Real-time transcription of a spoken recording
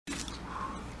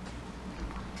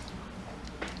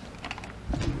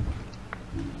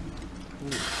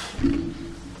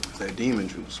that demon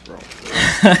juice, bro.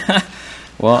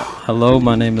 Well, hello,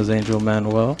 my name is Angel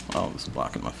Manuel. Oh, it's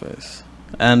blocking my face.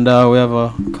 And we have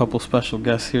a couple special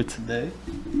guests here today.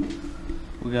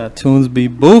 We got Tunes Be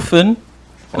Boofin'.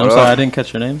 And I'm sorry, I didn't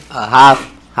catch your name.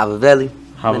 Havavelli.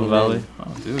 Havavelli.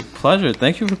 Oh, dude, pleasure.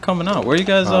 Thank you for coming out. Where are you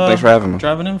guys thanks for having me.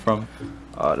 Driving in from?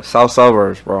 The south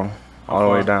suburbs, bro. All the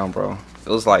way down, bro. It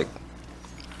was like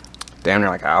damn near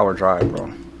like an hour drive,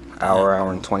 bro.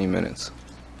 Hour and 20 minutes.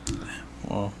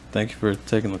 Well, thank you for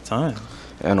taking the time.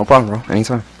 Yeah, no problem, bro.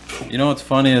 Anytime. You know what's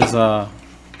funny is, what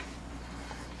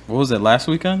was it, last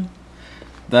weekend?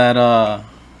 That,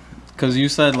 because you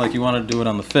said, like, you wanted to do it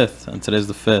on the 5th, and today's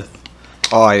the 5th.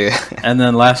 Oh, yeah. And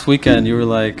then last weekend, you were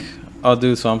like, oh,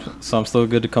 dude, so I'm still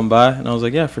good to come by? And I was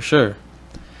like, yeah, for sure.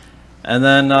 And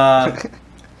then,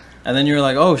 and then you were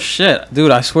like, oh, shit,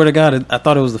 dude, I swear to God, I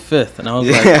thought it was the 5th. And I was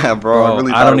like, yeah, bro, I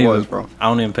really thought it was, bro. I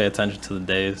don't even pay attention to the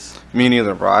days. Me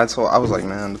neither, bro. I was like,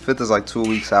 man, the 5th is like 2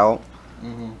 weeks out.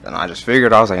 And I just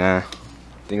figured, I was like, I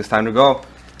think it's time to go.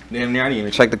 Damn near, I didn't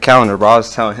even check the calendar, bro. I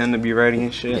was telling him to be ready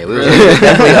and shit. Yeah, we were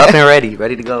definitely up and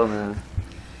ready to go, man.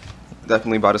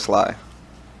 Definitely about to slide.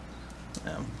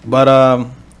 Yeah. But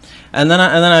and then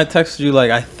I texted you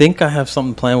like, I think I have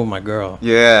something planned with my girl.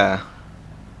 Yeah.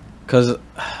 Cause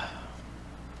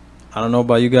I don't know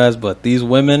about you guys, but these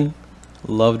women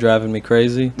love driving me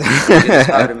crazy. Don't get us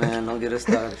started, man. Don't get us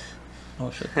started.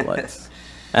 Oh shit, the lights.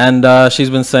 And she's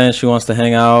been saying she wants to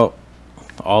hang out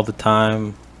all the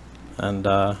time. And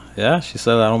yeah, she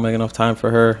said I don't make enough time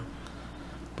for her.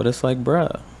 But it's like,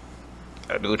 bruh,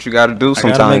 do what you gotta do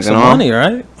sometimes, I gotta make some money,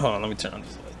 right? Hold on, let me turn on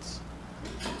these lights.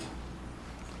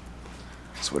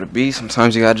 That's what it be.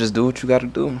 Sometimes you gotta just do what you gotta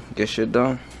do. Get shit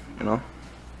done, you know?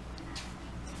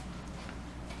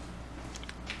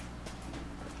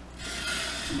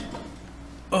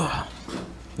 Oh,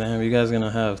 damn, you guys gonna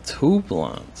have 2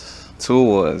 blunts. 2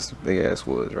 woods, big ass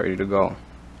woods, ready to go.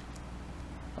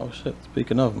 Oh shit,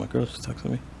 speaking of, my girl just texted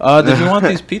me. Did you want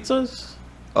these pizzas?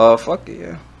 Fuck it,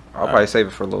 yeah. I'll probably save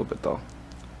it for a little bit, though.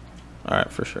 Alright,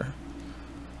 for sure.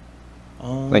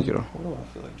 Thank you, though. What do I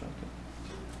feel like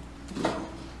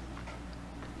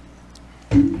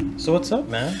drinking? So what's up,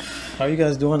 man? How are you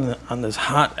guys doing on this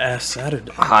hot-ass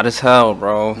Saturday? Hot as hell,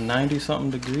 bro.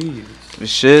 90-something degrees.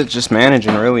 Shit, just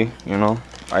managing, really, you know?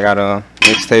 I got a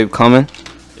mixtape coming.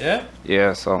 Yeah?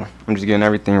 Yeah, so I'm just getting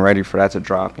everything ready for that to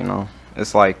drop, you know?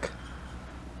 It's like,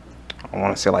 I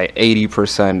want to say like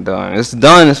 80% done. It's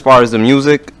done as far as the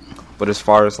music, but as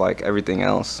far as like everything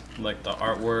else. Like the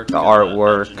artwork?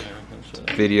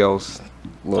 Videos.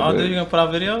 Oh, dude, you gonna put out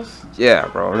videos? Yeah,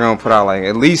 bro. We're gonna put out like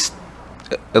at least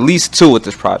 2 with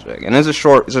this project. And it's a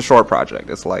short project.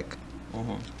 It's like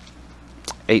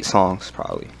 8 songs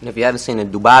probably. And if you haven't seen the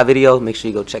Dubai video, make sure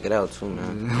you go check it out too,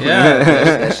 man. Yeah.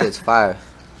 that shit's fire.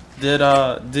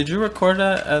 Did you record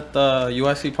that at the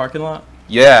UIC parking lot?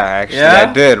 Yeah, actually,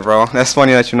 I did, bro. That's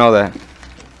funny that you know that.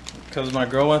 Because my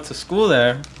girl went to school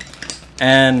there,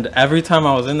 and every time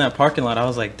I was in that parking lot, I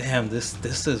was like, damn,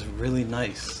 this is really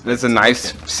nice. It's a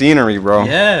nice scenery, bro.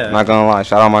 Yeah. I'm not gonna lie.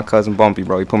 Shout out my cousin Bumpy,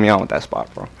 bro. He put me on with that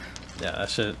spot, bro. Yeah, that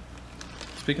shit.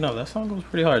 Speaking of, that song goes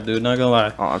pretty hard, dude. Not gonna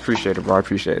lie. Oh, I appreciate it, bro. I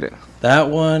appreciate it. That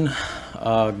one,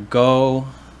 Go.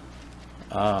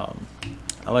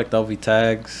 I like the LV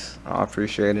tags. Oh, I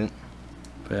appreciate it.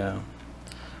 Yeah.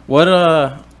 What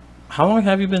how long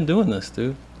have you been doing this,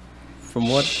 dude? From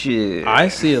what I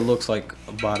see, it looks like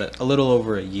a little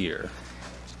over a year.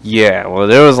 Yeah, well,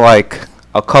 there was like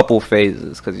a couple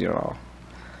phases because, you know,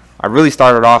 I really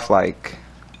started off like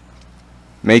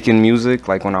making music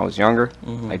like when I was younger,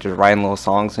 like just writing little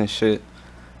songs and shit.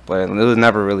 But it was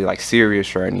never really like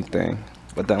serious or anything.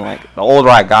 But then like the older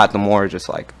I got, the more it just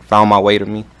like found my way to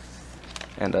me.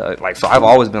 And like, so I've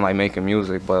always been like making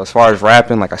music, but as far as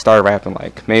rapping, like I started rapping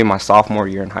like maybe my sophomore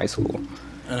year in high school.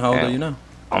 And how old are you now?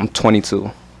 I'm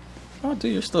 22. Oh,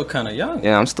 dude, you're still kind of young.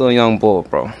 Yeah, I'm still a young bull,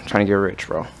 bro. Trying to get rich,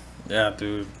 bro. Yeah,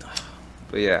 dude.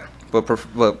 But yeah,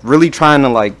 but really trying to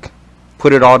like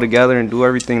put it all together and do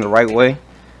everything the right way.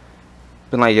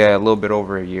 Been like, yeah, a little bit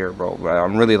over a year, bro. But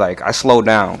I'm really like, I slowed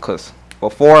down because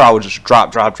before I would just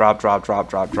drop.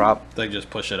 Like just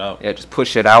push it out. Yeah, just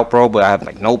push it out, bro. But I have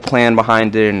like no plan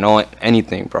behind it and no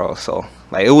anything, bro. So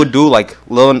like it would do like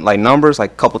little like numbers,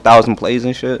 like a couple thousand plays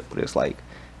and shit. But it's like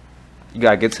you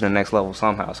gotta get to the next level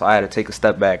somehow. So I had to take a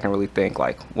step back and really think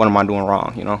like, what am I doing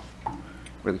wrong? You know,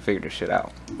 really figure this shit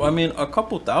out. Well, I mean, a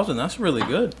couple thousand, that's really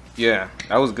good. Yeah,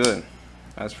 that was good.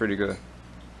 That's pretty good.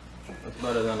 That's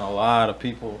better than a lot of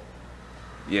people.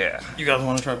 Yeah. You guys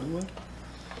want to try Blue Wave?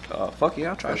 Fuck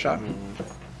yeah, I'll try a shot.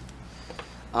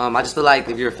 I just feel like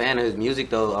if you're a fan of his music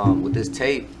though, with this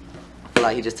tape, I feel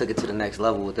like he just took it to the next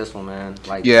level with this one, man.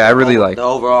 Like, Yeah, I really like the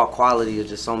overall quality is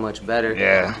just so much better.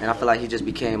 Yeah. And I feel like he just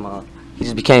became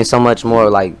so much more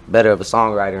like better of a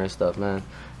songwriter and stuff, man.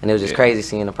 And it was just crazy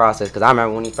seeing the process, because I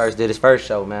remember when he first did his first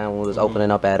show, man, when he was opening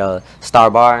up at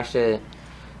Star Bar and shit.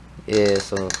 Yeah,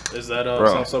 so. Is that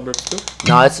South Suburbs too?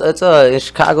 No, it's in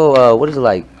Chicago. What is it,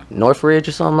 like Northridge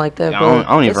or something like that, Yeah, bro? I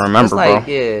don't even remember, like,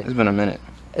 bro. Yeah, It's been a minute.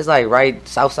 it's like right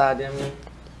south side there, man.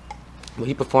 When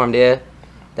he performed there,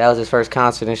 that was his first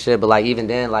concert and shit. But like even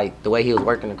then, like the way he was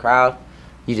working the crowd,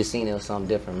 you just seen it was something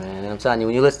different, man. And I'm telling you,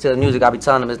 when you listen to the music, I be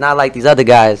telling him it's not like these other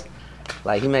guys.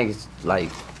 Like he makes like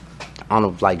on a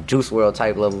like Juice World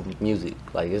type level music.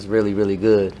 Like it's really, really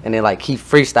good. And then like he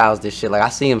freestyles this shit. Like I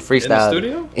see him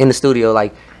freestyle in the studio.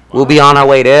 Like we'll be on our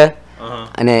way there.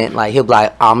 And then like he'll be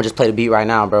like, oh, I'm gonna just play the beat right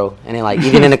now, bro. And then like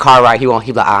even in the car ride, he be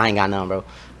like, I ain't got nothing, bro.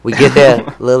 We get there,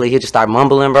 literally he'll just start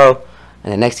mumbling, bro.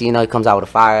 And the next thing you know, he comes out with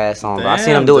a fire ass song, bro. I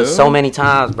seen him do it so many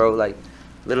times, bro. Like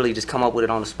literally just come up with it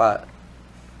on the spot.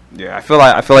 Yeah, I feel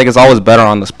like it's always better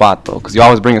on the spot though, because you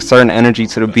always bring a certain energy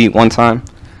to the beat one time,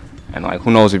 and like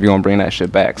who knows if you're gonna bring that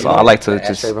shit back. So I like to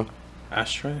just. Ashtray, bro.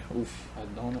 Ashtray? Oof, I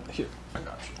don't know. Here, I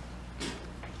got you.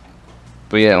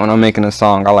 But yeah, when I'm making a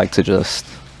song, I like to just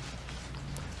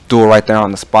do it right there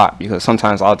on the spot, because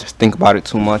sometimes I'll just think about it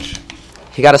too much.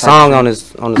 He got a song on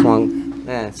this one.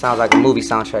 Man, it sounds like a movie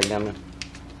soundtrack, damn it.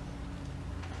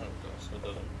 So it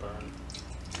doesn't burn.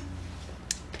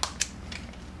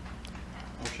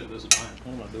 Oh shit, this is mine.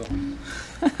 What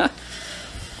am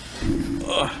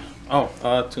I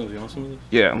doing? Tunes, you want some of this?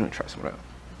 Yeah, I'm gonna try some of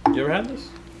that. You ever had this?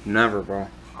 Never, bro.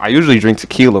 I usually drink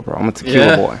tequila, bro. I'm a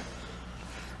tequila boy.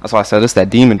 That's why I said it's that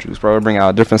demon juice, bro. It bring out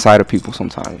a different side of people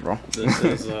sometimes, bro.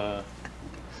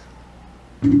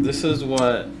 This is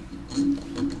what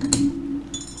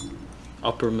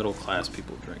upper middle class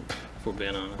people drink, if we're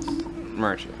being honest.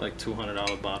 Merch. Like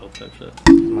 $200 bottle type shit.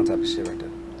 My type of shit right there.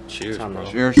 Cheers, bro.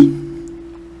 Cheers.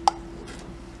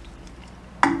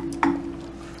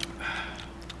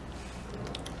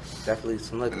 Definitely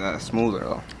some liquor. That's smoother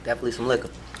though. Definitely some liquor.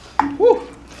 Woo!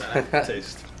 Bad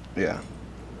taste. Yeah.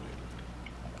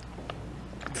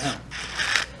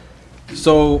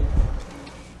 So,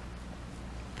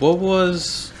 what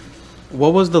was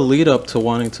the lead up to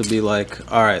wanting to be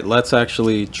like, all right, let's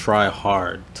actually try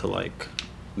hard to like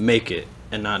make it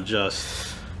and not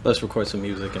just let's record some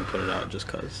music and put it out just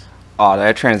cause? Oh,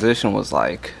 that transition was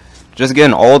like just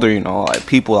getting older, you know, like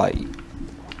people like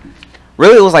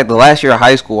really it was like the last year of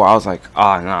high school where I was like,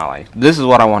 nah, like this is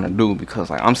what I want to do, because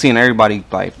like I'm seeing everybody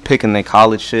like picking their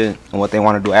college shit and what they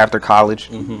want to do after college.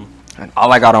 And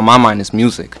all I got on my mind is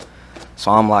music.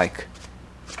 So I'm like,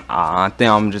 I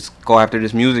think I'm just go after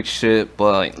this music shit,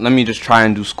 but let me just try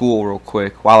and do school real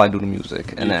quick while I do the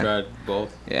music. And then tried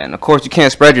both? Yeah, and of course you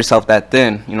can't spread yourself that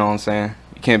thin, you know what I'm saying?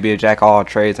 You can't be a jack of all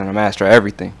trades and a master of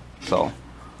everything. So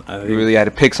you really had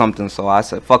to pick something. So I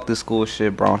said, fuck this school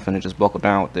shit, bro. I'm finna just buckle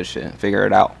down with this shit and figure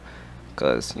it out.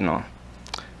 Because, you know,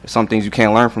 there's some things you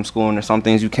can't learn from school and there's some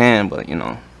things you can, but, you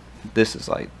know, this is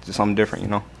like just something different, you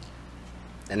know?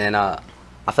 And then I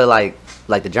feel like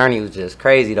the journey was just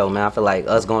crazy though, man. I feel like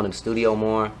us going to the studio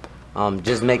more,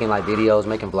 just making like videos,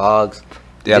 making vlogs.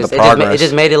 Yeah, just, the progress. It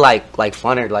just made it like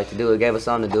funner, like to do. It gave us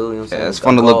something to do. You know what I'm saying? Yeah, it's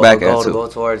fun to look back at to too. go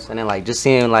towards, and then like just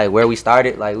seeing like where we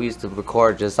started. Like we used to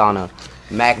record just on a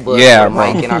MacBook, yeah, with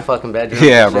a mic in our fucking bedroom.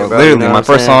 Yeah, bro. Literally, you know my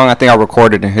first song I think I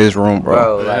recorded in his room,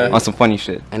 bro. like, on some funny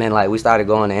shit. And then like we started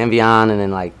going to Envion, and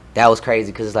then like that was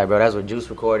crazy because it's like, bro, that's where Juice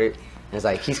recorded. And it's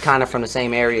like he's kind of from the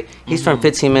same area. He's from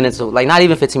 15 minutes, like not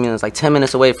even 15 minutes, like 10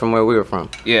 minutes away from where we were from.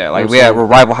 Yeah, like we're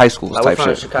rival high schools like type we're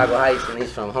from shit. Chicago Heights, and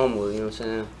he's from Homewood. You know what I'm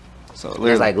saying? So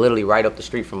it's like literally right up the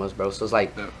street from us, bro. So it's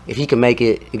like if he can make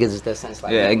it, it gives us that sense.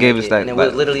 Like, yeah, it gave us that. And then we're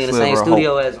literally in the same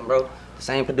studio as him, bro. The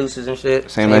same producers and shit.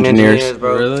 Same engineers,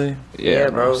 bro. Really? Yeah,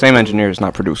 bro. Same engineers,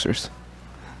 not producers.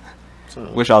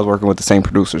 Wish I was working with the same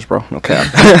producers, bro. No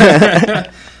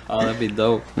cap. Oh, that'd be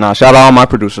dope. Nah, shout out all my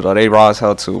producers though. They raw as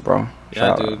hell too, bro.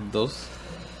 Yeah, dude. Those.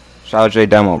 Shout out J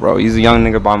Demo, bro. He's a young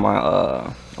nigga by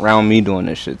my around me doing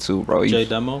this shit too, bro. J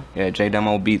Demo. Yeah, J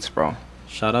Demo Beats, bro.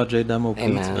 Shout out J Demo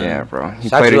Beats, man. Yeah, bro. He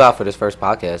shout you out for this first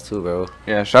podcast too, bro.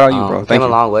 Yeah, shout out you, bro. Thank came you. a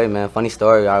long way, man. Funny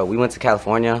story. We went to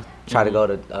California, tried to go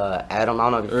to Adam. I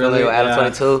don't know if you're familiar with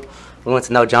Adam 22. We went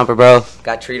to No Jumper, bro.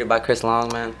 Got treated by Chris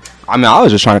Long, man. I mean, I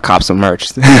was just trying to cop some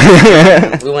merch.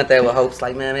 We went there with hopes,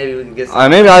 like, man, maybe we can get some.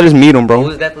 Maybe I'll just meet him, bro. We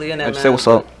was definitely in there, man. Say what's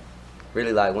up.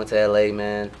 Really, like, went to LA,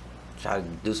 man. Tried to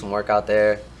do some work out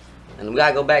there. And we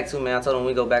gotta go back, too, man. I told him when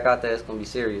we go back out there, it's gonna be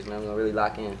serious, man. We're gonna really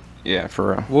lock in. Yeah,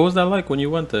 for real. What was that like when you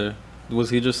went there? Was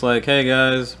he just like, hey,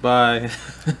 guys, bye?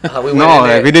 No,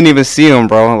 like, we didn't even see him,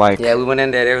 bro. Like, yeah, we went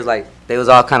in there. They was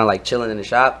all kind of, like, chilling in the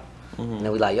shop. And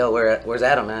then we like, yo, where's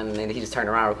Adam, man? And then he just turned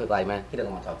around real quick, like, man, he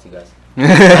doesn't want to talk to you guys.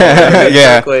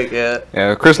 Yeah. Real quick, yeah.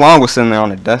 Yeah, Chris Long was sitting there on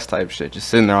the desk type shit, just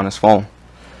sitting there on his phone.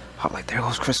 I'm like, there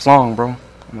goes Chris Long, bro.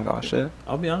 Oh my gosh, shit.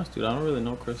 I'll be honest, dude. I don't really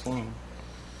know Chris Long.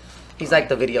 He's like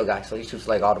the video guy, so he shoots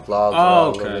like all the vlogs.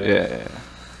 Oh, okay. Yeah.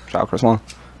 Shout out Chris Long.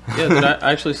 Yeah, dude,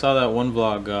 I actually saw that one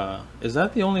vlog. Is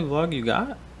that the only vlog you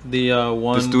got? The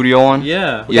one. The studio one?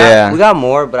 Yeah. Yeah. We got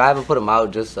more, but I haven't put them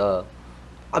out. Just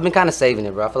I've been kind of saving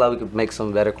it, bro. I feel like we could make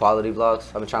some better quality vlogs.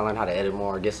 I've been trying to learn how to edit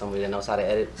more, get somebody that knows how to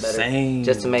edit better. Same.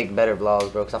 Just to make better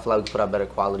vlogs, bro. Because I feel like we could put out better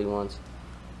quality ones.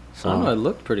 I don't know. It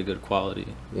looked pretty good quality.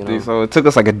 You know? Dude, so it took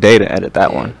us like a day to edit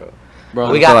that one. Bro,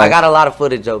 Bro, I got a lot of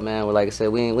footage, though, man. Where, like I said,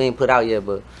 we ain't put out yet,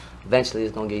 but eventually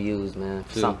it's gonna get used, man.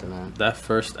 For dude, something, man. that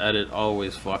first edit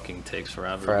always fucking takes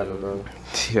forever. Forever, dude. bro.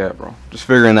 Yeah, bro. Just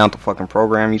figuring out the fucking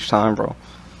program each time, bro.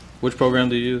 Which program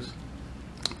do you use?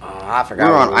 I forgot. We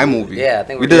were on what iMovie. Yeah, I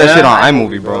think we did that shit on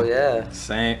iMovie, bro. Yeah.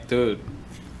 Same, dude.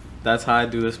 That's how I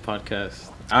do this podcast.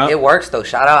 It works though.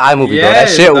 Shout out iMovie, Yeah, bro. That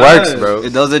it shit works, does. bro.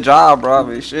 It does a job, bro. I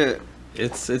mean, shit.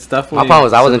 It's definitely. My problem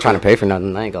was I wasn't trying to pay for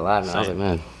nothing. I ain't gonna lie, man. I was like,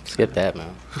 man, skip that,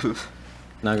 man.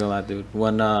 Not gonna lie, dude.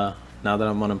 When now that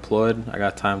I'm unemployed, I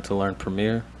got time to learn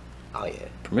Premiere. Oh yeah.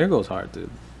 Premiere goes hard, dude.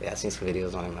 Yeah, I seen some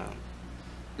videos on it, man.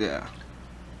 Yeah.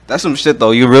 That's some shit,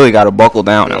 though. You really got to buckle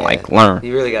down and, Yeah. like, learn.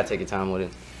 You really gotta take your time with it.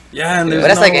 Yeah, and But there's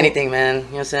that's like no- anything, man. You know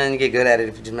what I'm saying? You get good at it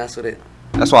if you just mess with it.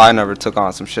 That's why I never took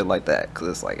on some shit like that. Because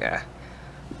it's like,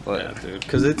 But, Yeah, dude.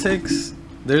 Because it takes.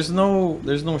 There's no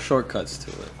shortcuts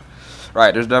to it.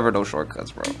 right, there's never no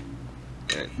shortcuts, bro.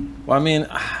 Yeah. Well, I mean,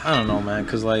 I don't know, man.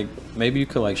 Because like maybe you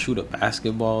could like shoot a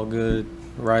basketball good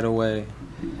right away,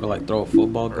 or like throw a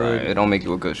football good. Right. It don't make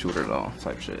you a good shooter, though,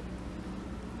 type shit.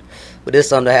 But it's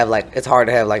something to have like. It's hard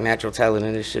to have like natural talent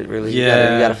in this shit. Really.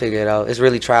 Yeah. You gotta figure it out. It's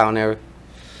really trial and error.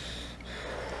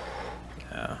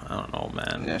 Yeah, I don't know,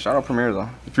 man. Yeah, shout out Premiere, though.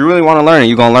 If you really want to learn it,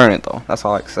 you going to learn it, though. That's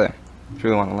all I can say. If you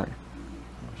really want to learn it.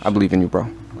 I believe in you, bro.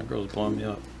 My girl's blowing me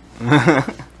up. I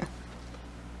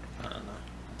don't know.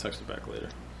 Text her back later.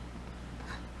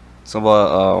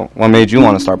 So, what made you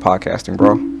want to start podcasting,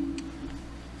 bro?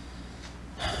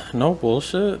 No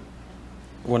bullshit.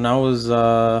 When I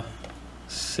was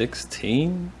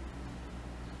 16,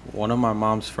 one of my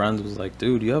mom's friends was like,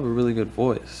 dude, you have a really good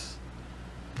voice.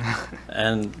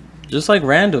 And just like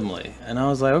randomly. And I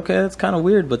was like, okay, that's kind of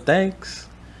weird, but thanks.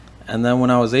 And then when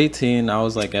I was 18, I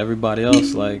was like everybody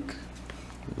else, like,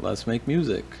 let's make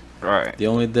music. Right. The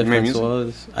only difference music?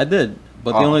 was I did.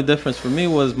 But the Oh. only difference for me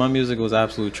was my music was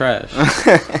absolute trash.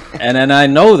 And then I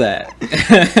know that.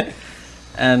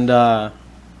 And I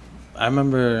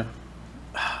remember,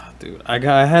 dude,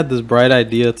 I had this bright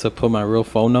idea to put my real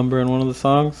phone number in one of the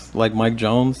songs, like Mike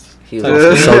Jones. He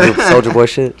was on some soldier boy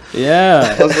shit.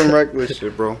 Yeah. That's some reckless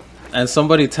shit, bro. And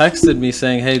somebody texted me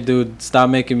saying, hey, dude, stop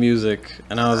making music.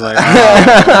 And I was like,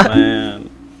 oh, man.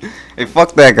 Hey,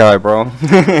 fuck that guy, bro.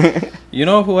 You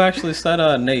know who actually said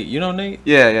Nate? You know Nate?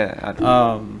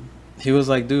 Yeah. He was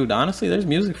like, dude, honestly, there's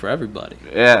music for everybody.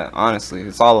 Yeah, honestly,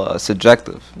 it's all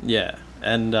subjective. Yeah,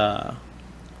 and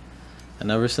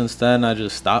ever since then, I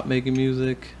just stopped making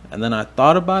music. And then I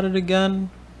thought about it again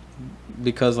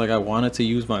because like I wanted to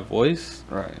use my voice,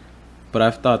 Right. but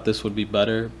I thought this would be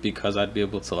better because I'd be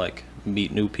able to like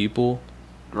meet new people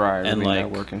Right. And, really like,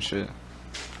 network and shit.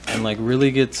 and like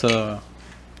really get to,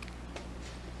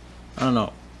 I don't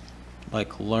know,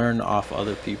 like learn off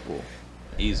other people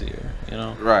easier, you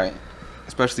know? Right.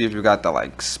 Especially if you got the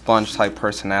like sponge type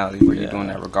personality where you're doing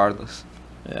Yeah. that regardless.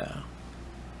 Yeah.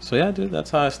 So yeah, dude, that's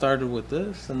how I started with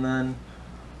this, and then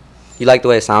You like the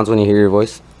way it sounds when you hear your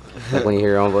voice? Like when you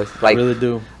hear your own voice? Like, I really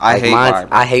do. I like hate mine's-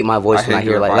 my I hate my voice I when I hate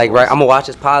hear your like voice. right. I'm gonna watch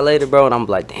this pod later, bro, and I'm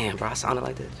like, damn, bro, I sounded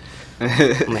like this.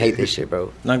 I'm gonna hate this shit,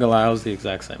 bro. Not gonna lie, I was the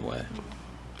exact same way.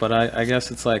 But I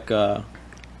guess it's like I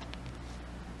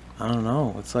don't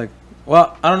know. It's like,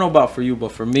 well, I don't know about for you,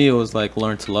 but for me it was like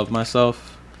learn to love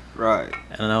myself. Right.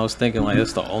 And I was thinking like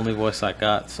it's the only voice I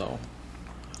got, so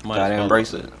might Gotta as well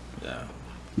embrace love it. Yeah.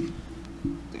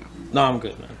 No, I'm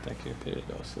good, man. Thank you. Here you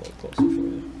go. It's a little closer for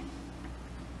you.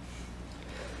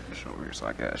 Push over here so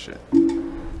I got shit.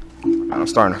 Man, I'm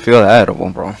starting to feel that edible,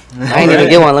 bro. I ain't even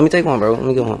get one. Let me take one, bro. Let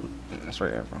me get one. That's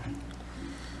right here, bro.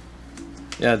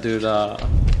 Yeah, dude. I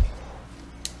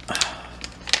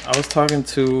was talking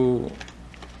to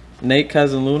Nate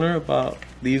Casalunar about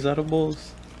these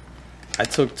edibles. I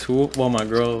took 2. Well, my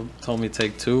girl told me to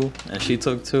take 2, and she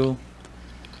took 2.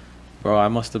 Bro, I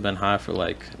must have been high for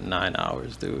like 9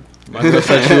 hours, dude. My girl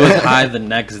said she was high the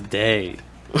next day.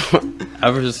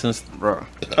 Ever since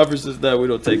that, we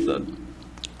don't take that.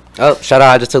 Oh, shout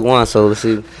out! I just took one, so let's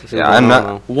see. Yeah, I'm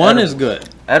not. One is good,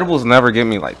 Edibles never get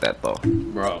me like that though.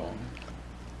 bro.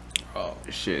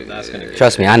 Shit. That's gonna get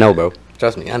Trust me, I know, bro.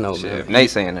 Trust me, I know, Shit, man. if Nate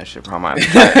saying that shit, bro, I might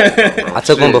have to I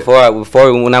took one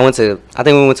before when I went to. I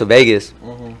think we went to Vegas.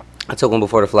 I took one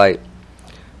before the flight.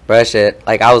 Bro, that shit,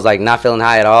 like I was like not feeling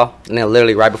high at all, and then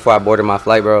literally right before I boarded my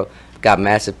flight, bro, got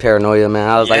massive paranoia, man.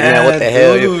 I was like, man, what the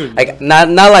hell? Dude. Like not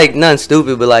like nothing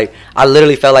stupid, but like I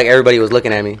literally felt like everybody was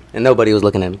looking at me, and nobody was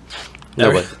looking at me.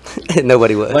 Nobody,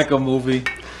 nobody was. Like a movie.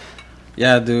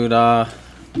 Yeah, dude.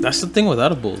 That's the thing with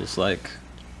edibles. Like,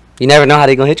 You never know how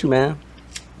they gonna hit you, man.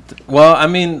 well, I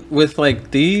mean, with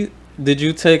like did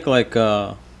you take like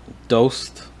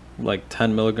dosed like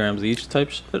 10 milligrams each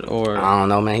type shit, or I don't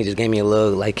know, man. He just gave me a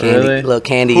little like candy, Really? little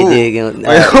candy Who? dig. And,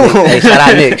 Wait, who? hey, shout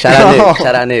out Nick, No.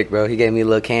 shout out Nick, bro. He gave me a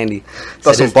little candy.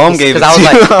 Thought some bum gave it I was to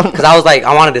like, you. because I was like,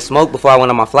 I wanted to smoke before I went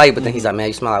on my flight, but then he's like, man,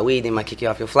 you smell like weed, they might kick you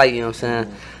off your flight. You know what I'm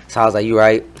saying? So I was like, you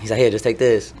right? He's like, here, just take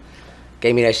this.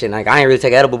 Gave me that shit. And, like I ain't really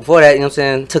take edible before that. You know what I'm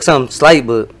saying? Took something slight,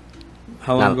 but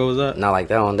how long ago was that? not like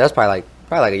that one. That's probably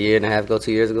like a year and a half ago,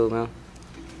 2 years ago, man.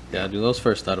 Yeah, dude, those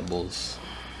first edibles.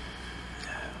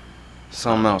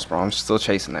 Something else, bro. I'm still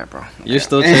chasing that, bro. You're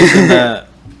still chasing that,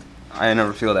 I ain't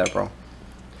never feel that, bro.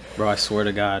 bro. I swear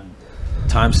to God,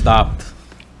 time stopped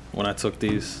when I took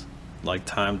these. Like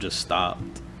time just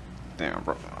stopped. Damn,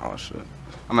 bro. Oh shit. I'm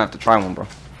gonna have to try one, bro.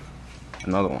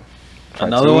 Another one. Try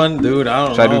Another two? one, dude. I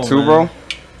don't Should know. I do two, man. bro?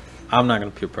 I'm not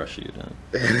gonna peer pressure you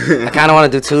then. I kind of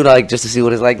want to do two, like just to see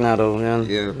what it's like now, though, man.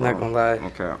 Yeah, I'm not bro. gonna lie.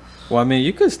 Okay. Well, I mean,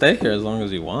 you could stay here as long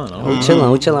as you want. I We don't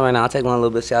chilling. We chilling right now. I'll take one a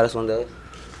little bit. See how this one does.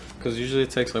 Because usually it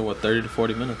takes like what 30 to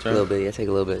 40 minutes, A right? little bit. Yeah, take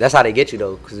a little bit. That's how they get you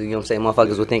though, because you know what I'm saying.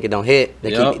 Motherfuckers would think it don't hit.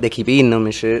 Yup. They keep eating them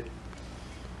and shit.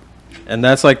 And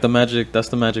that's like the magic. That's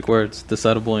the magic words. This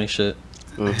edible ain't shit.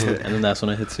 Mhm. And then that's when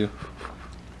it hits you.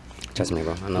 Trust me,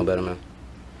 bro. I know better, man.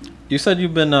 You said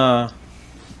you've been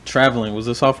traveling. Was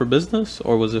this all for business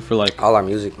or was it for like? All our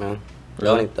music, man.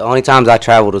 Really? The only times I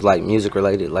traveled was like music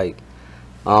related. Like,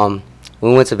 when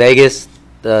we went to Vegas,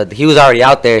 he was already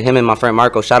out there. Him and my friend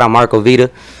Marco. Shout out Marco Vita.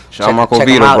 Shout out Marco check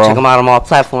Vita, him out, bro. Check him out on all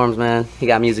platforms, man. He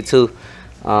got music too.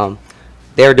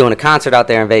 They were doing a concert out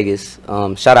there in Vegas.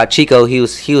 Shout out Chico. He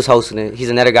was hosting it. He's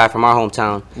another guy from our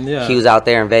hometown. Yeah. He was out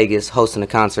there in Vegas hosting the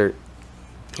concert,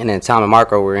 and then Tom and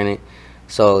Marco were in it.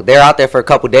 So they're out there for a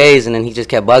couple days, and then he just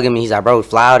kept bugging me. He's like, bro,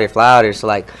 fly out there. So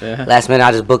like Yeah. last minute,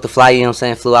 I just booked the flight. You know what I'm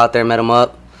saying? Flew out there, met him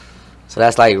up. So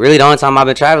that's like really the only time I've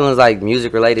been traveling is like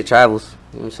music related travels.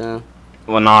 You know what I'm saying?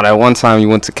 Well, nah, that one time you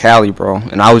went to Cali, bro,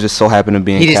 and I was just so happy to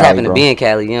be in He Cali, just happened bro. to be in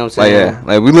Cali. You know what I'm Like, saying? yeah,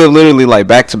 like we live literally like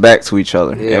back to back to each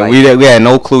other, Yeah, and like- we had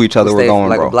no clue each other We were stayed going,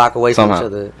 like bro. a block away Somehow. from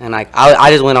each other, and like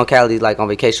I just went on Cali like on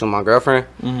vacation with my girlfriend,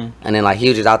 Mhm. and then like he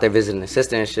was just out there visiting his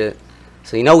sister and shit.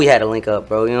 So you know we had to link up,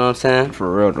 bro. You know what I'm saying? For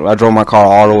real, though. I drove my car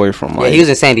all the way from like. Yeah, he was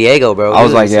in San Diego, bro. I He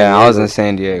was like, in yeah, San I was Diego. in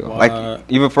San Diego, What? like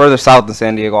even further south than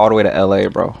San Diego, all the way to LA,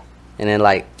 bro. And then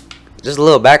like, just a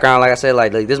little background, like I said,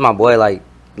 like this is my boy, like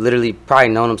literally probably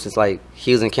known him since like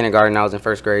he was in kindergarten, I was in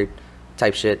first grade,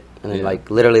 type shit. And then Yeah. like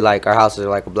literally like our houses are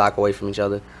like a block away from each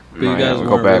other. But you Nah, yeah, guys we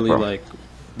go weren't back, really bro. like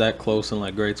that close in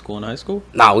like grade school and high school.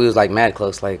 Nah, we was like mad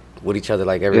close, like with each other,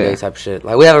 like every day Yeah. type of shit.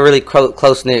 Like we have a really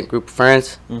close knit group of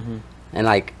friends. Mm-hmm. And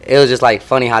like it was just like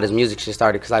funny how this music shit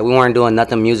started, cause like we weren't doing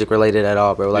nothing music related at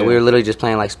all, bro. Like we Yeah. were literally just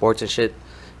playing like sports and shit.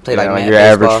 Played Yeah, like like mad your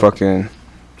average baseball, fucking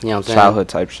you know what I'm saying? childhood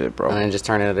type shit, bro. And then just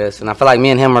turn into this. And I feel like me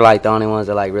and him were like the only ones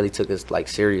that like really took us like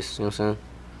serious. You know what I'm saying?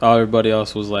 Oh, everybody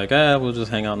else was like, we'll just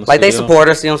hang out in the Like they studio. support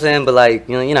us. You know what I'm saying? But like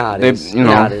you know how it They- is. you You know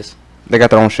know. how it is. They got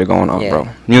their own shit going on, Yeah. bro.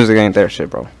 Music ain't their shit,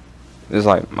 bro. It's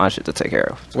like my shit to take care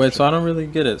of. Wait, so I don't really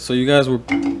get it. So you guys were,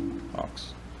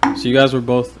 so you guys were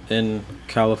both in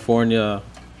California,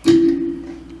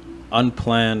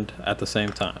 unplanned at the same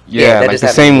time, Yeah, Yeah, that like just the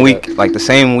happened same to week, like the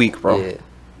same week, bro. Yeah.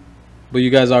 but you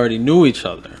guys already knew each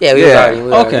other. Yeah. We Yeah. was already, we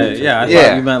was already Okay, yeah, I Yeah.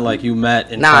 thought you meant like you met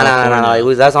in Nah. California.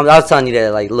 Like, I was telling you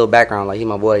that like little background. Like he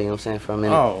my boy. You know what I'm saying? For a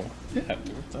minute. Oh, yeah, dude,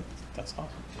 that's awesome.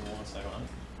 Give me 1 second.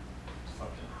 It's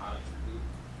fucking hot.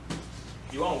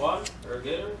 You want water or a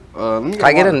Gatorade? Let me Can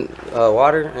I get water. a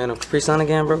water and a Capri Sun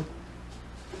again, bro?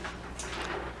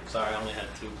 Sorry, I only had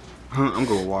 2. I'm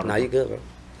good with water. Nah, you good, bro?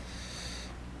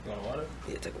 You want water?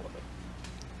 Yeah, take a water.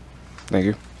 Thank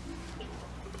you.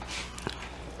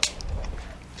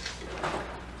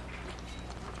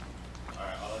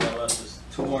 Alright, all I got left is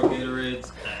 2 more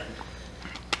Gatorades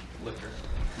and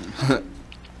liquor.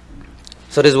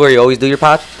 So this is where you always do your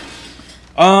pod?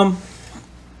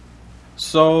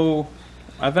 So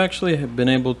I've actually been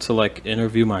able to like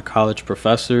interview my college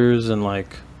professors and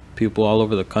like people all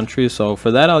over the country. So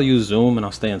for that, I'll use Zoom and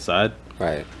I'll stay inside.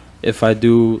 Right. If I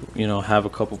do, have a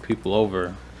couple people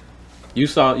over, you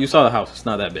saw the house. It's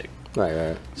not that big.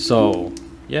 Right. So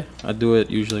yeah, I do it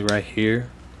usually right here.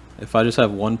 If I just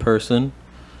have one person,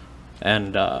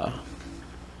 and I've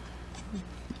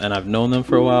known them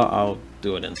for a while, I'll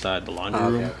do it inside the laundry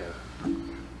room. Okay.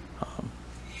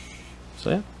 So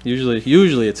yeah,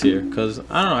 usually it's here because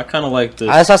I don't know. I kind of like this.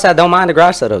 That's why I said I don't mind the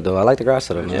garage setup though. I like the garage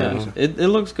setup. Yeah, Man. it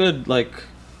looks good. Like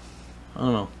I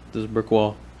don't know, this brick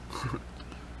wall.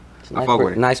 It's a I nice, fuck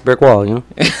with it. nice brick wall, you know.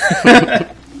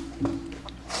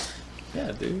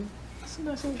 Yeah, dude, it's a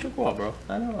nice little brick wall, bro.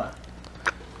 I know that.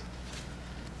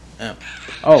 Yeah.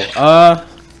 Oh,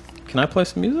 can I play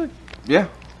some music? Yeah.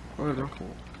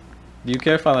 Do you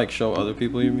care if I like show other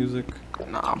people your music?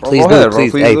 Nah, bro. Please go do. ahead, bro.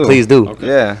 Please, hey, please do. Okay.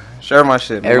 Yeah, share my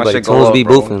shit. Make my Everybody, shit go Tunes up, be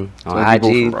bro. boofing on Tunes be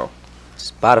IG, boofing, bro.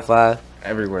 Spotify.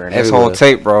 Everywhere. And this Everywhere. whole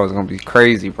tape, bro, is gonna be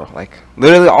crazy, bro. Like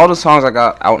literally, all the songs I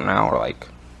got out now are like,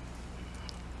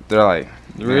 they're like,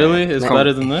 Really? It's Man,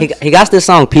 better than this? He got this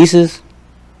song Pieces.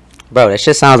 Bro, that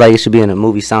shit sounds like it should be in a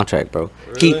movie soundtrack, bro.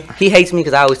 Really? He hates me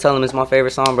because I always tell him it's my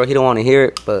favorite song, bro. He don't want to hear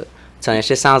it, but I'm telling you,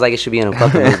 shit sounds like it should be in a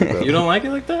fucking movie, bro. You don't like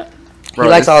it like that? bro, He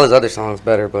likes it's- all his other songs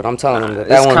better, but I'm telling him that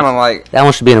It's kind one, of like that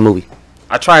one should be in a movie.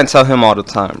 I try and tell him all the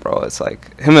time, bro. It's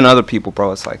like him and other people,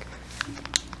 bro. It's like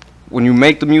when you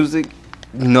make the music,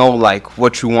 you know, like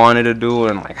what you wanted to do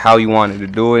and like how you wanted to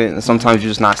do it, and sometimes you're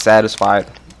just not satisfied.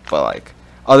 But like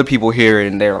other people hear it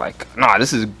and they're like, "Nah,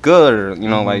 this is good," or you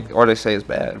know, like, or they say it's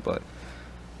bad. But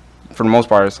for the most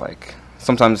part, it's like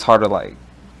sometimes it's hard to like,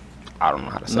 I don't know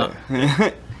how to say No.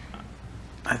 it.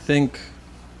 I think,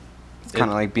 It's kind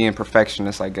of like being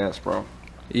perfectionist, I guess, bro.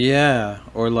 yeah.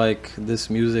 Or like this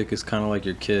music is kind of like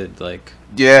your kid. Like,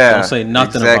 Yeah. don't say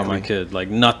nothing about my kid. Like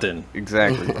nothing.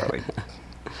 Exactly, bro. Like,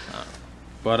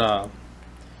 But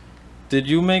did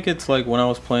you make it to like when I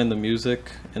was playing the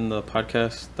music in the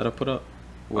podcast that I put up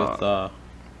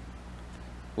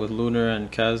with Lunar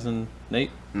and Kaz and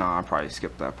Nate? nah, I probably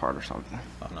skipped that part or something.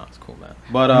 Oh no, it's cool, man.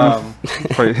 But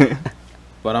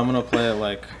but I'm gonna play it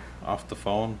like off the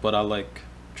phone. But I like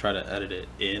try to edit it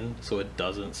in so it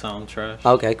doesn't sound trash.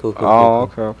 Okay, cool. Oh,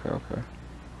 okay.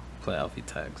 Play Alfie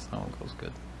tags. That one goes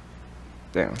good.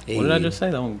 Damn. Hey. What did I just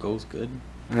say? That one goes good.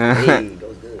 Hey,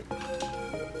 goes good.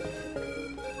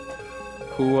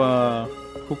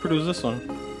 Who produced this one?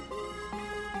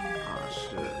 Oh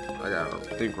shit! I gotta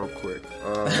think real quick.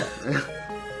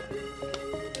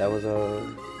 That was I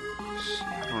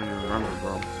don't even remember,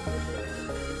 bro.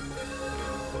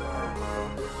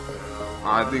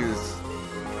 I think it's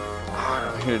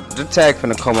here. The tag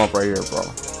finna come up right here, bro.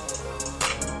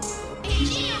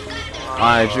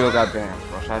 Alright, Jill got banned,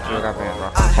 bro. Shout out Jill got banned, bro.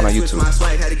 I On had to switch YouTube. my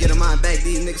swag, had to get on my back,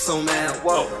 these niggas so mad.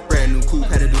 Whoa. Brand new coupe,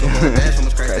 had to do the whole dash.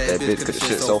 Almost cracked that bitch, cause the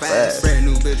shit so fast. Brand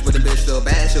new bitch, but the bitch still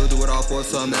bad. She'll do it all for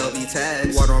some LV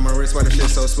tags. Water on my wrist, why the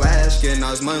shit so splash. Getting all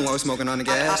this money while we smoking on the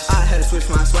gas. I had to switch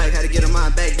my swag, had to get on my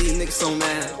back, these niggas so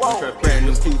mad. Whoa. Brand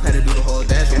new coupe, had to do the whole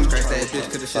dash. Almost cracked that bitch,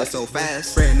 cause the shit so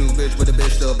fast. Brand new bitch, but the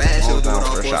bitch still bad. She'll do it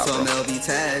all for some LV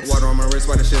tags. Water on my wrist,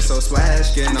 why the shit so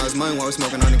splash. Getting all this money while we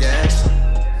smoking on the gas.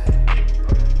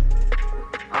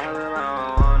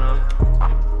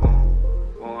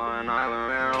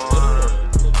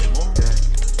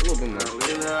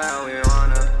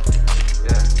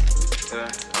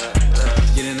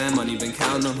 Getting that money, been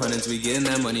counting them hundreds, we getting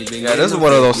that money, been Yeah, this is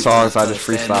one of those songs I just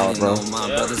freestyled, bro. My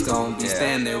brothers gon' be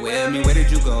standing there with me. Where did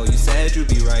you go? You said you'd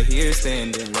be right here,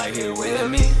 standing right here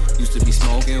with me. Used to be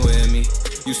smoking with me,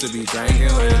 used to be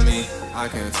drinking with me. I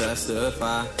can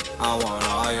testify, I want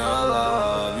all your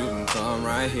love. You can come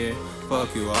right here,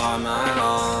 fuck you all night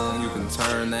long. You can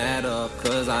turn that up,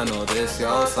 cause I know this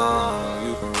your song.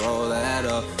 You can roll that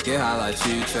up, get high like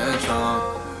Cheech and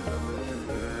Chong.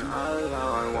 I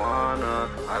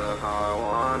love how I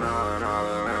wanna, and I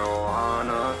love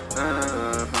marijuana.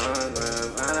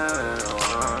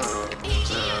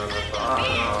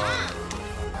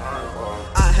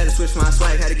 I had to switch my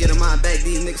swag, had to get on my back,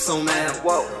 these niggas so mad.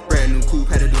 Whoa. Brand new coupe,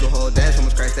 had to do the whole dash.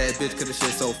 Almost cracked that bitch, cause the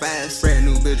shit so fast. Brand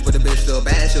new bitch, but the bitch still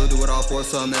bad. She'll do it all for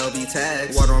some LV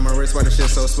tags. Water on my wrist, why the shit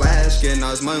so splash. Getting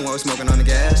all this money while we smoking on the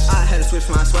gas. I had to switch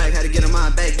my swag, had to get on my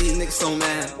back, these niggas so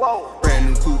mad. Whoa. Brand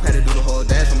new coupe, had to do the whole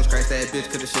dash. Almost cracked that bitch,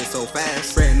 cause the shit so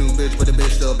fast. Brand new bitch, but the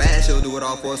bitch still bad. She'll do it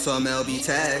all for some LV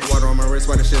tags. Water on my wrist,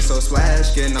 why the shit so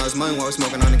splash. Getting all this money while we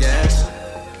smoking on the gas.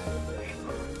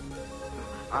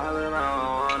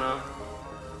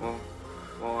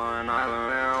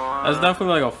 That's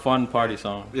definitely like a fun party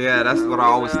song. Yeah, that's what I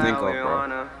always think of,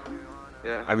 bro.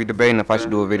 I be debating if I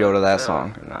should do a video to that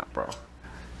song or not, bro.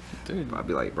 Dude, I'd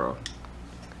be like, bro,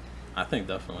 I think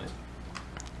definitely.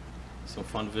 Some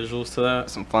fun visuals to that.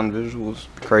 some fun visuals.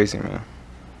 Crazy, man.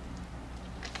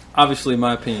 Obviously,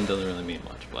 my opinion doesn't really mean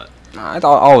much, but Nah, I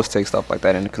always take stuff like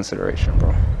that into consideration,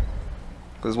 bro.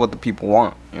 Because it's what the people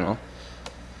want, you know?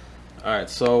 All right.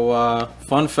 So,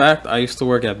 fun fact: I used to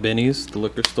work at Benny's, the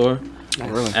liquor store,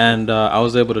 Really? and I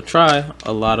was able to try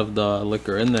a lot of the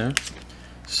liquor in there.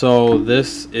 So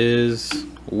this is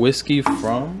whiskey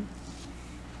from.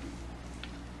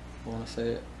 I want to say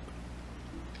it.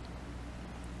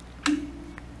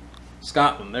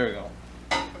 Scotland. There we go.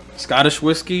 Scottish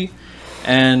whiskey,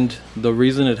 and the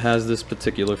reason it has this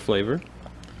particular flavor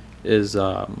is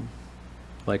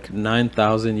like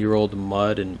 9,000-year-old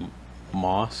mud and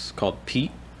moss called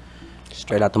peat.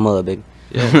 Straight out the mud, baby.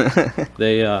 Yeah,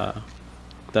 they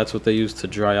that's what they use to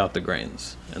dry out the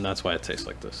grains, and that's why it tastes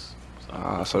like this.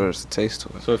 So there's a taste to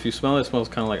it. So if you smell it, it smells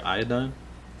kind of like iodine,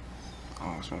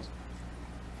 Oh, it smells.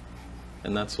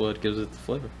 and that's what gives it the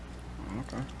flavor.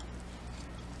 Okay.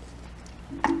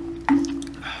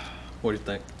 What do you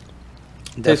think?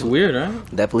 It tastes weird, right?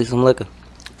 Definitely some liquor.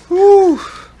 Woo.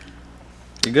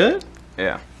 You good?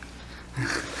 Yeah.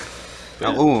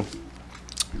 Ooh.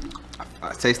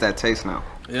 I taste that taste now.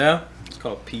 Yeah. It's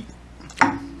called peat.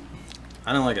 I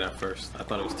didn't like it at first. I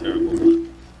thought it was terrible. But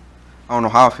I don't know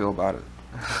how I feel about it.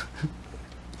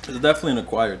 it's definitely an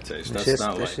acquired taste. That's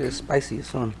not That like. shit is spicy as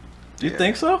fun. You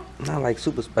think so? Not like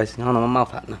super spicy. I don't know, my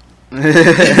mouth hot now.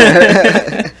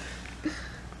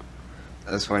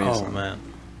 That's funny. Oh man.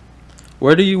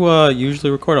 Where do you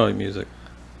usually record all your music?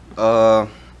 I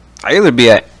either be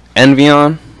at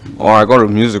Envion or I go to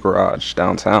Music Garage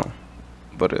downtown.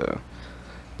 But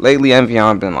lately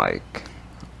Envion been like,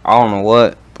 I don't know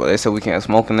what, but they said we can't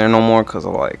smoke in there no more because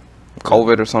of like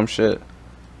COVID or some shit.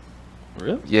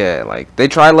 Really? Yeah, like they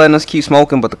tried letting us keep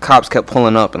smoking, but the cops kept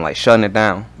pulling up and like shutting it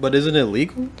down. But isn't it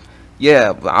legal?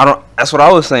 Yeah, but I don't. That's what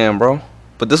I was saying, bro.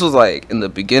 But this was like in the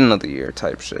beginning of the year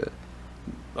type shit.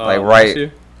 Like, last right-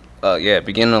 year? Yeah,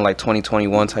 beginning of like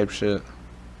 2021 type shit.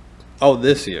 Oh,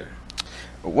 this year.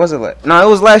 Or was it like? No, it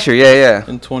was last year. Yeah,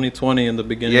 In 2020, in the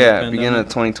beginning. yeah. of the Beginning of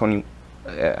pandemic? 2020.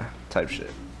 Yeah, type shit.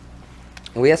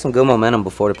 And we had some good momentum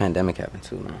before the pandemic happened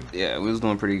too, man. Yeah, we was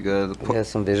doing pretty good. We had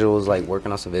some visuals, like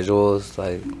working on some visuals,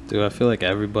 like Dude, I feel like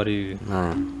everybody.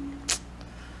 man.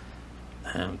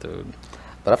 Damn, dude.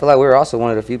 But I feel like we were also one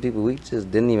of the few people we just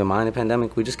didn't even mind the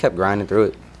pandemic. We just kept grinding through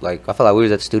it. Like I feel like we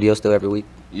was at the studio still every week.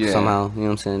 Yeah. Somehow, you know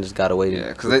what I'm saying? Just got away to Yeah,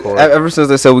 because record. ever since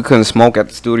they said we couldn't smoke at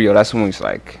the studio, that's when we was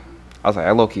like, I was like,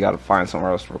 I low-key got to find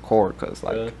somewhere else to record, because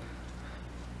like, Really?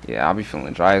 yeah, I'll be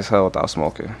feeling dry as hell without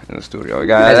smoking in the studio. We You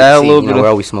got guys add a see, little you bit know, of we're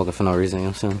always smoking for no reason, you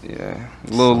know what I'm saying? yeah,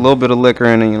 a little bit of liquor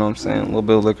in it, you know what I'm saying? A little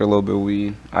bit of liquor, a little bit of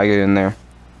weed. I get in there,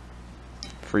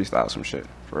 freestyle some shit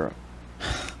for real.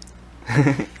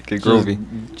 Get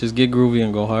groovy. Just get groovy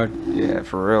and go hard. Yeah,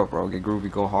 for real, bro. Get groovy,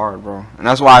 go hard, bro. And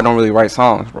that's why I don't really write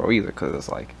songs, bro, either, because it's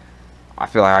like, I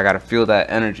feel like I gotta feel that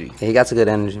energy. Yeah, he got some good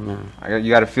energy, man. You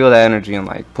gotta feel that energy and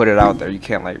like put it out there. You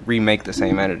can't like remake the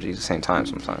same energy at the same time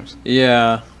sometimes.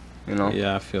 Yeah. You know.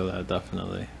 Yeah, I feel that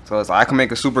definitely. So it's like I can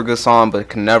make a super good song, but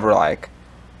can never like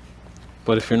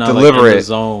But if you're not deliver like in it. the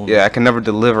zone. Yeah, I can never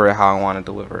deliver it how I want to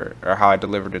deliver it or how I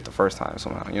delivered it the first time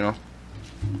somehow. You know.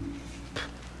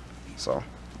 So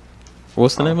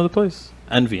What's the name of the place?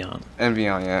 Envion.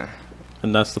 Envion, yeah.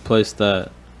 And that's the place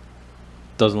that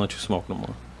doesn't let you smoke no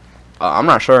more. I'm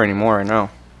not sure anymore right now.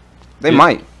 They You-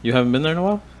 might. You haven't been there in a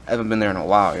while? I haven't been there in a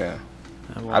while. Yeah.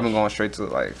 I've been going. going straight to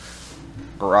like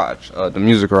garage, the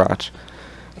music garage.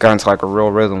 Got into like a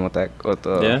real rhythm with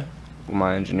Yeah? with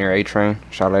my engineer A-Train.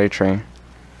 Shout out A-Train.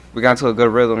 We got into a good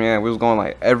rhythm, yeah. We was going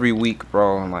like every week,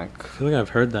 bro, and like I feel like I've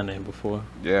heard that name before.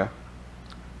 yeah.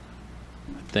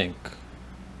 I think.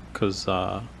 Because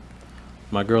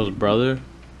my girl's brother,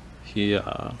 he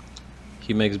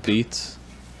makes beats.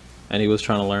 And he was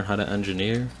trying to learn how to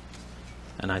engineer.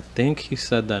 And I think he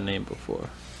said that name before.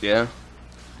 Yeah.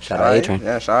 Shout out A-Train.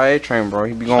 Yeah, shout out A-Train, bro.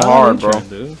 He be going Shout out hard, bro. A-Train,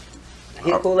 dude.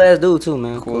 He a cool ass dude too,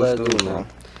 man. Cool ass dude, bro. man.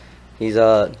 He's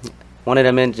one of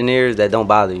them engineers that don't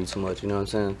bother you too much, you know what I'm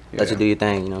saying? Let Yeah. you do your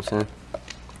thing, you know what I'm saying?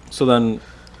 So then,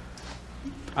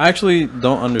 I actually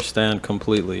don't understand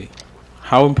completely.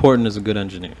 How important is a good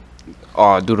engineer?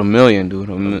 Oh, dude, a million, dude.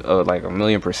 Like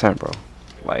 1,000,000%, bro.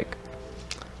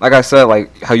 Like I said,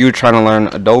 like how you were trying to learn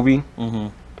Adobe, Mm-hmm.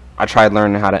 I tried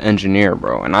learning how to engineer,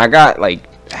 bro. And I got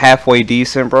like halfway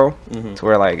decent, bro. Mhm. To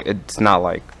where like it's not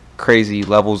like crazy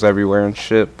levels everywhere and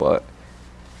shit, but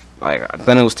like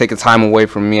then it was taking time away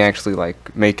from me actually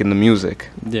like making the music.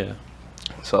 Yeah.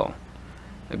 So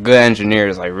a good engineer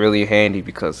is like really handy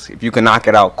because if you can knock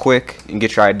it out quick and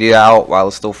get your idea out while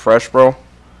it's still fresh, bro,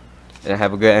 and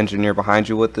have a good engineer behind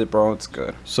you with it, bro, it's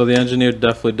good. So the engineer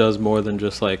definitely does more than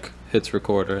just like hits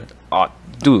record, right? Oh,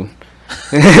 dude.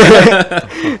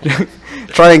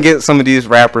 Try and get some of these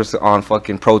rappers on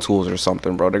fucking Pro Tools or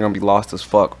something, bro. They're gonna be lost as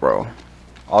fuck, bro.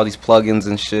 all these plugins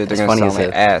and shit, they're That's gonna funny sound as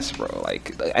like ass, bro.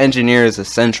 Like, the engineer is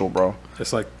essential, bro.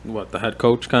 It's like what, the head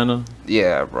coach kind of.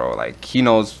 Yeah, bro. Like, he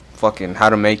knows fucking how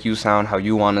to make you sound how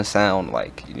you want to sound.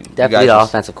 Like, you Definitely guys the just-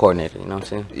 offensive coordinator. You know what I'm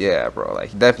saying? Yeah, bro.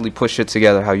 Like, definitely put shit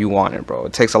together how you want it, bro.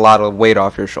 It takes a lot of weight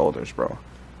off your shoulders, bro.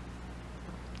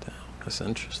 That's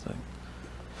interesting.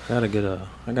 I gotta get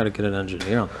an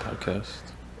engineer on the podcast.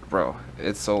 Bro,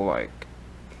 it's so like.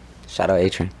 Shout out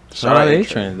A-Train. Shout out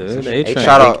A-Train, dude. A-Train.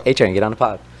 Shout out- A-Train, get on the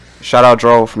pod. Shout out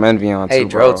Dro from Envion Hey, too,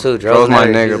 Dro bro. too. Dro's my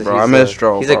nice. nigga, bro. I miss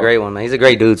Dro. He's bro. a great one, man. He's a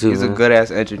great dude too. He's a man. good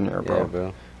ass engineer, bro. Yeah,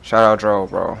 bro. Shout out Dro,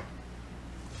 bro.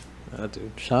 Yeah,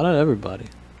 dude. Shout out everybody.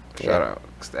 Shout out.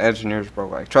 'Cause the engineers, bro.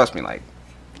 Like, trust me, like,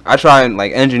 I try and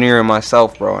like engineer it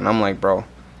myself, bro, and I'm like, bro,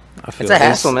 I feel It's a like-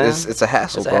 hassle, man. It's a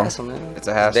hassle, It's a bro. hassle, man. It's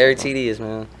a hassle. Very bro. tedious,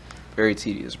 man. Very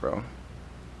tedious, bro.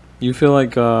 You feel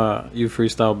like you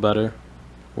freestyle better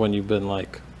when you've been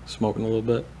like smoking a little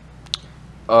bit?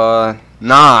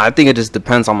 Nah, I think it just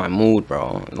depends on my mood,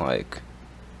 bro. Like,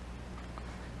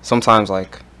 sometimes,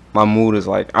 like, my mood is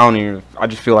like, I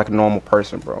just feel like a normal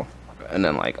person, bro. And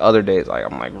then, like, other days, like,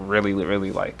 I'm, like, really,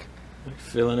 really, like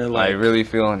Feeling it like really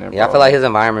feeling it, Yeah, I bro. feel like his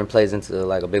environment plays into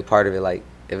like a big part of it. Like,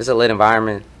 if it's a lit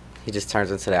environment, he just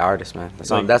turns into that artist, man. That's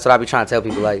what I be trying to tell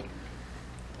people. Like,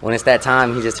 when it's that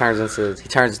time, he turns into tunes.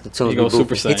 He goes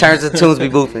Super boofing. He Saiyan. turns into tunes be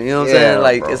boofing. You know what I'm Yeah, saying?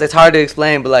 Like, bro. it's hard to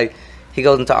explain, but like, he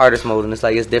goes into artist mode, and it's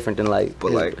like it's different than like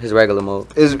But, his, like, his regular mode.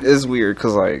 It's weird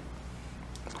because, like,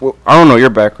 well, I don't know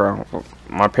your background.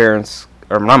 My parents,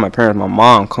 or not my parents, my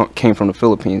mom came from the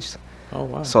Philippines. oh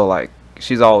wow. So, like,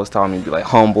 she's always telling me to be, like,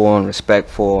 humble and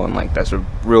respectful, and, like, that's a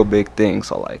real big thing.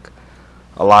 So, like,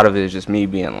 a lot of it is just me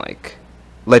being, like,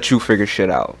 let you figure shit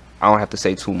out. I don't have to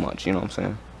say too much, you know what I'm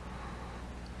saying?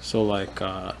 So like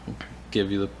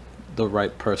give you the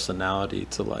right personality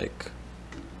to like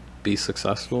be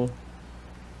successful,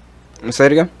 Say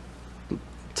it again?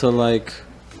 to like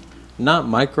not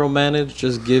micromanage,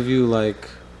 just give you like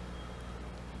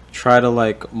try to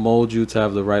like mold you to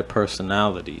have the right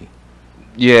personality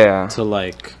Yeah. to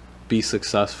like be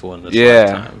successful in this Yeah.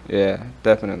 lifetime. Yeah,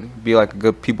 definitely. Be, like, a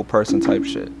good people person type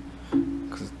shit.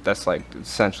 Because that's, like,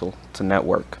 essential to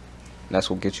network. And that's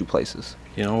what gets you places.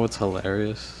 You know what's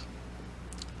hilarious?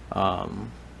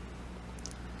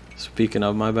 Speaking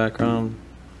of my background,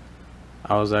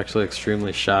 I was actually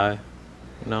extremely shy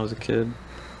when I was a kid.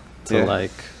 Yeah.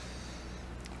 Like,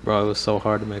 bro, it was so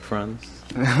hard to make friends.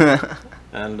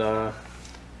 And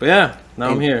but yeah, now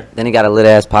I'm here. Then he got a lit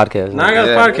ass podcast. Now I got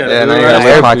Yeah. a podcast. Yeah, dude, now you right? got a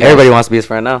lit podcast. Everybody wants to be his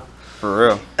friend now. For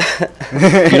real.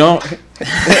 You know?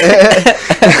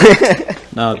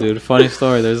 No, dude. Funny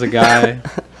story. There's a guy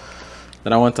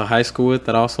that I went to high school with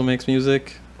that also makes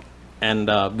music, and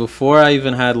before I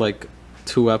even had like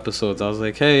 2 episodes, I was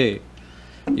like, "Hey,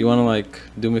 you want to like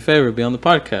do me a favor, be on the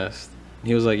podcast?" And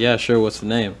he was like, "Yeah, sure. What's the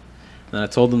name?" And I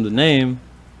told him the name,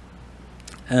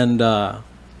 and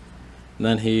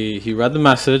then he read the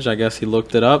message. I guess he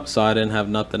looked it up, so I didn't have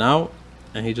nothing out,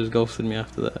 and he just ghosted me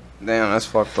after that. Damn, that's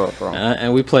fucked up, bro.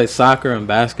 And we played soccer and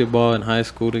basketball in high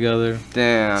school together.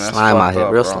 Damn, that's Slime out fucked here.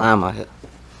 up, Real bro. slime out here.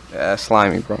 Yeah, that's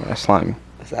slimy, bro. That's slimy.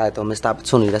 That's alright though. Missed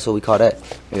opportunity. That's what we call that.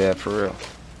 Yeah, for real.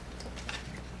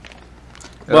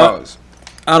 But-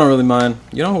 I don't really mind.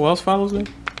 You know who else follows me?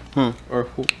 Hmm. Or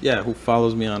who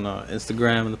follows me on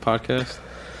Instagram and the podcast?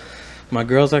 My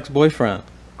girl's ex-boyfriend.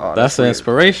 Oh, That's an weird.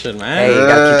 inspiration, man. Hey, you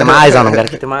gotta keep them eyes on him. Gotta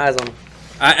keep them eyes on him.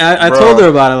 I Bro. told her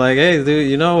about it. Like, hey, dude,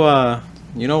 you know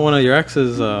one of your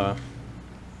exes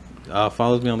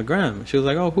follows me on the gram. She was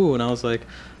like, oh, who? And I was like,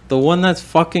 the one that's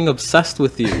fucking obsessed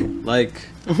with you. Like,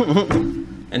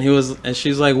 and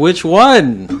she's like, which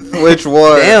one? Which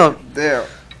one? Damn. Damn.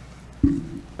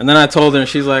 And then I told her, and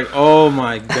she's like, "Oh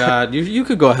my God, you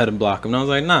could go ahead and block him." And I was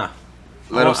like, "Nah,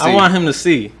 Let him I see. want him to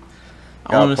see.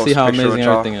 I Gotta want him to post see a how picture amazing with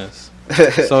y'all.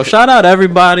 everything is." So shout out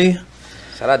everybody.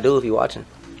 Shout out dude if you watching.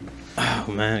 Oh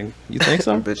man, you think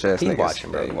so? Bitch ass He niggas.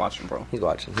 watching, bro. Yeah, he watching, bro. He's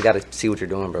watching. He gotta see what you're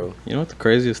doing, bro. You know what the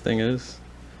craziest thing is?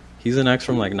 He's an ex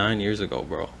from like 9 years ago,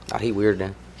 bro. Oh, he weird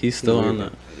then. He's still He's on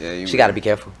weird. that. Yeah, you. She gotta be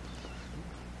careful.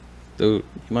 Dude,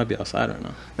 he might be outside right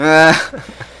now. Ah,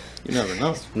 You never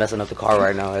know. Messing up the car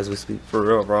right now as we speak. for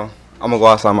real, bro. I'm gonna go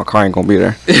outside. My car ain't gonna be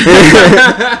there.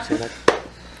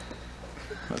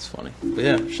 That's funny. But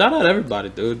yeah, shout out everybody,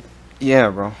 dude. Yeah,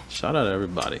 bro. Shout out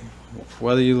everybody.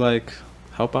 Whether you like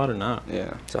help out or not.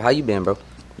 Yeah. So how you been, bro?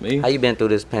 Me? How you been through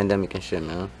this pandemic and shit,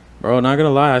 man? Bro, not gonna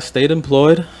lie, I stayed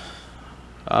employed.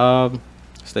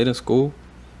 Stayed in school.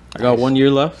 I got Nice. 1 year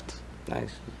left.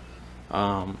 Nice.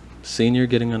 Senior,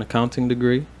 getting an accounting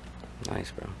degree.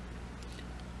 Nice, bro.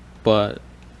 But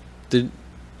did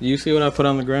you see what I put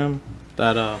on the gram?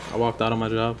 That I walked out on my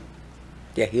job.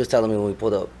 Yeah, he was telling me when we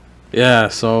pulled up. Yeah,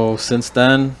 so since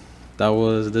then, that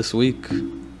was this week.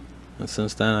 And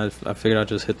since then, I figured I'd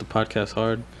just hit the podcast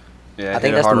hard. Yeah, I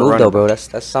think that's the move though, bro.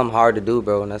 That's something hard to do,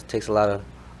 bro, and that takes a lot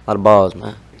of balls,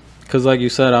 man. Cause like you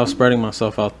said, I was spreading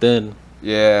myself out thin.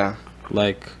 Yeah.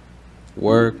 Like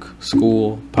work,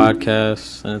 school,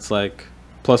 podcasts, and it's like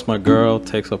plus my girl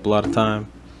takes up a lot of time.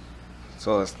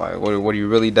 So it's like, what are you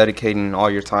really dedicating all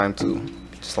your time to?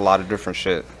 Just a lot of different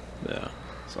shit. Yeah.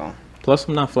 So. Plus,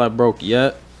 I'm not flat broke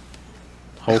yet.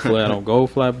 Hopefully, I don't go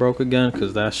flat broke again,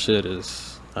 cause that shit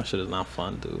is not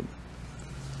fun, dude.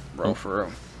 Bro, for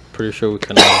real. Pretty sure we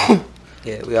can.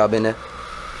 Yeah, we all been there.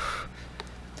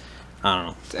 I don't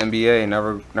know. It's NBA,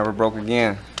 never broke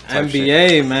again.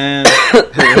 NBA, man.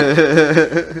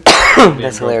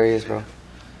 That's hilarious, bro.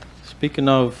 Speaking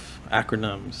of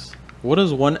acronyms, what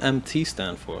does 1MT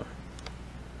stand for?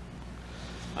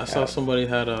 I saw somebody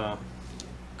had a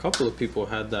couple of people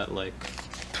had that like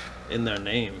in their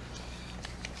name.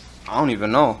 I don't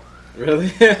even know.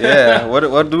 Really? Yeah.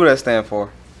 What do that stand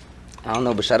for? I don't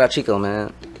know, but shout out Chico,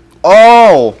 man.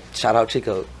 Oh. Shout out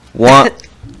Chico. What?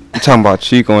 You talking about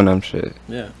Chico and them shit?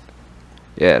 Yeah.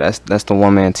 Yeah, that's the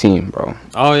one man team, bro.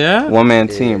 Oh yeah. One man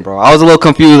team, bro. I was a little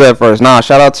confused at first. Nah,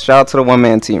 shout out to the one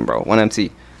man team, bro.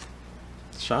 1MT.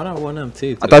 Shout out 1MT.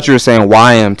 Dude. I thought you were saying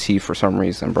YMT for some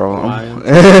reason, bro.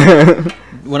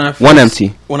 When I first,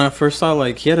 1MT. When I first saw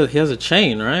like he has a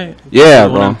chain, right? Yeah,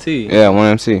 bro. 1MT. Yeah,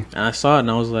 1MT. And I saw it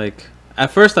and I was like,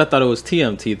 at first I thought it was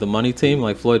TMT, the money team,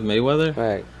 like Floyd Mayweather.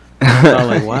 Right. I thought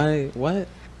like, why? What?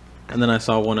 And then I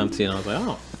saw 1MT and I was like,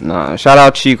 oh. Nah, shout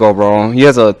out Chico, bro. He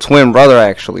has a twin brother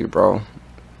actually, bro.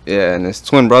 Yeah, and his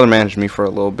twin brother managed me for a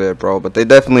little bit, bro. But they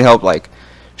definitely helped like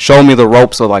show me the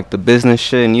ropes of like the business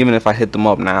shit. And even if I hit them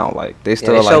up now, like they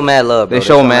still they show mad love, bro. They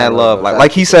show mad love.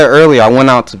 Like he said earlier, I went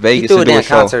out to Vegas to do a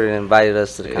show. Concert and invited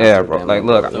us to the concert. Yeah, bro. Damn, like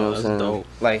look, you know what I'm saying? Dope.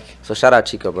 Like so shout out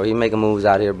Chico, bro. He making moves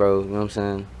out here, bro. You know what I'm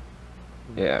saying?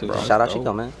 yeah, Dude, bro. Shout out dope.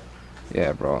 Chico, man.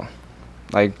 Yeah, bro.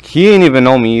 Like he didn't even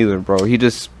know me either, bro. He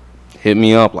just hit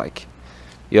me up like,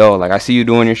 yo, like I see you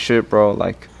doing your shit, bro.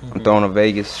 Like I'm throwing a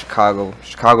Vegas, Chicago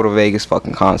to Vegas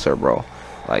fucking concert, bro.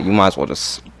 Like you might as well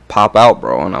just pop out,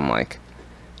 bro. And I'm like,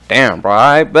 damn, bro.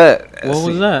 I bet. What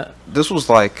was that? This was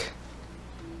like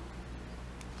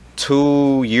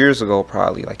 2 years ago,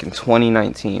 probably like in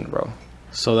 2019, bro.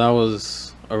 So that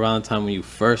was around the time when you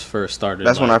first started.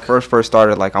 That's when I first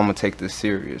started. Like I'm gonna take this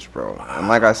serious, bro. And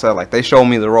like I said, like they showed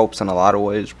me the ropes in a lot of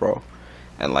ways, bro.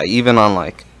 And like even on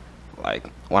like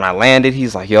when I landed,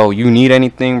 he's like, yo, you need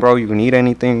anything, bro? You need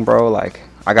anything, bro? Like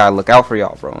I gotta look out for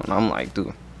y'all, bro. And I'm like,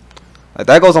 dude, like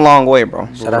that goes a long way,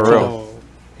 bro. Shout out For to real.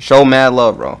 Show mad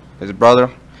love, bro. His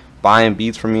brother buying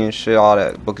beats for me and shit, all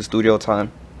that, booking studio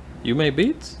time. You made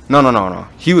beats? No.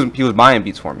 He was buying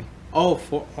beats for me. Oh,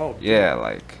 Yeah,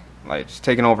 like just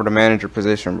taking over the manager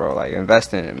position, bro. Like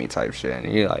investing in me type shit.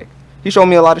 And he showed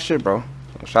me a lot of shit, bro.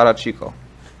 So shout out Chico.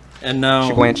 And now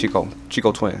Chico and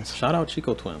Chico twins. Shout out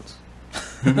Chico twins.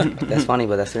 That's funny,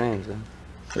 but that's their names, man.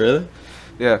 Really?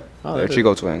 Yeah, Oh, they're that is-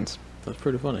 Chico twins. That's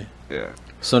pretty funny. Yeah.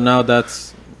 So now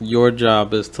that's your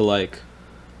job is to like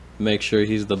make sure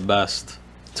he's the best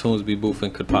Toonsby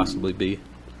Boofin could possibly be.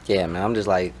 Yeah, man.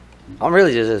 I'm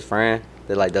really just his friend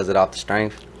that like does it off the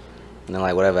strength, and then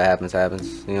like whatever happens,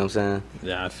 happens. You know what I'm saying?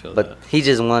 Yeah, I feel But that. he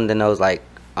just one that knows like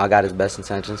I got his best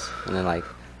intentions, and then like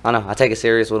I don't know, I take it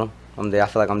serious with him. I'm there. I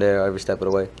feel like I'm there every step of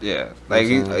the way. Yeah. Like You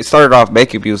know what I'm saying? it started off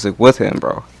making music with him,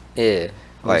 bro. Yeah. You know what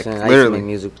I'm Like, saying? I used to literally. make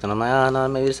music, but then I'm like, oh no,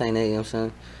 maybe this ain't it. You know what I'm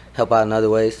saying? Help out in other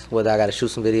ways, whether I got to shoot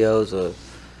some videos or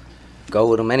go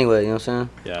with them anyway. You know what I'm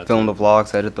saying? Yeah, Film the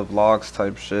vlogs, edit the vlogs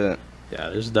type shit. yeah.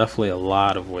 There's definitely a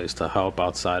lot of ways to help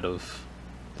outside of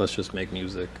let's just make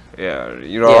music. Yeah,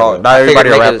 you know, Yeah, not I figured everybody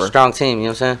a make it rapper. a strong team. You know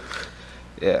what I'm saying?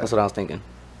 Yeah. That's what I was thinking.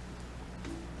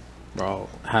 Bro,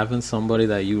 having somebody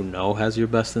that you know has your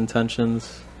best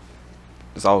intentions,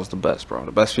 It's always the best, bro.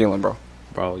 The best feeling, bro.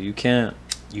 bro, you can't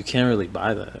really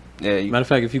buy that. Yeah. Matter of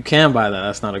fact, if you can buy that,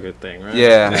 that's not a good thing, right?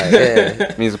 Yeah.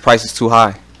 Yeah. Means the price is too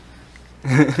high.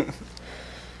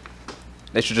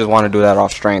 They should just want to do that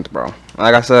off strength, bro.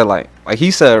 Like I said, like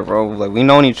he said, bro, like we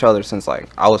known each other since like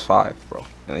I was 5, bro.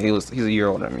 And he's a year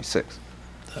older than me, 6.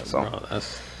 So Bro,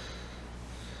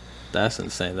 that's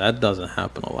insane. That doesn't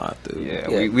happen a lot, dude. yeah,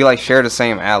 Yeah. we like share the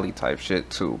same alley type shit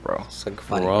too, bro. It's like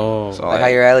funny. Bro. So, Like how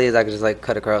your alley is, I could just like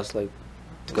cut across, like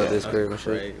to go to this That's crib and shit.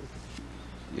 great.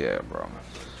 Yeah, bro.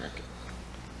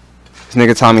 This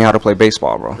nigga taught me how to play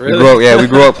baseball, bro. Really? We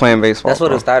grew up playing baseball. That's what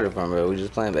bro. it started from, bro. We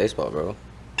just playing baseball, bro.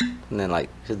 And then like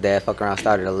his dad fuck around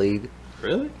started a league.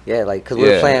 Really? Yeah, like cause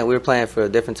Yeah. we were playing for a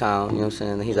different town. You know what I'm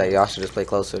saying? And he's like, y'all should just play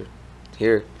closer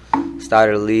here.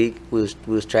 Started a league. We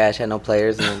was trash, had no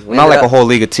players. And we Not ended like a up- whole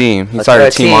league, a team. He started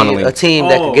a team on the A league. team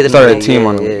that could get in the Started a league, team yeah,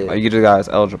 on the yeah. league. Like you just guys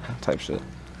eligible type shit.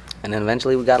 And then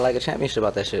eventually we got like a championship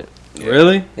out that shit.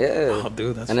 Really? Yeah. Oh,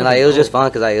 dude, that's And then like it was just fun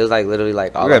because like it was like literally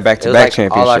like all We got our- back-to-back it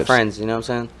was, like, all our championships. friends. You know what I'm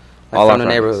saying? Like All from our the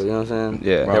friends. neighborhood. You know what I'm saying?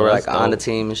 Yeah. They Bro, were that's like on the dope.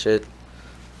 team and shit.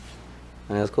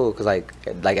 And it was cool because like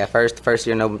at first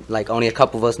year, no, like only a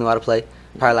couple of us knew how to play.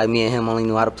 Probably like me and him only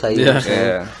knew how to play. You know what I'm saying?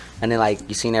 Yeah. And then like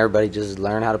you seen everybody just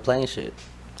learn how to play and shit.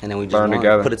 And then we just Learn won,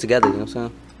 together. put it together. You know what I'm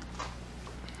saying?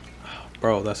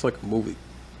 Bro, that's like a movie.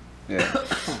 Yeah.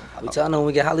 We telling them when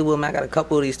we get Hollywood, man. I got a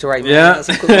couple of these to write. Man. Yeah. That's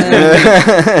some cool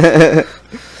things.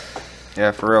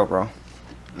 Yeah, for real, bro.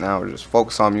 Now we're just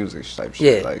focus on music type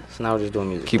shit. Yeah. Like So now we're just doing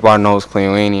music. keep our nose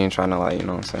clean. We ain't even trying to like, you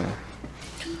know what I'm saying?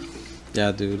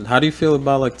 Yeah, dude. How do you feel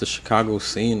about like the Chicago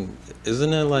scene?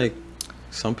 Isn't it like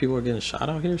some people are getting shot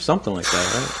out here? Something like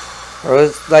that, right? Bro,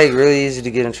 it's like really easy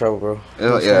to get in trouble, bro.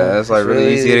 Yeah, it's like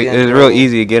really easy. to get in It's real trouble.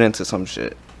 easy to get into some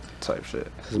shit type shit.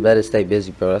 It's better to stay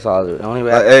busy, bro. That's all. The only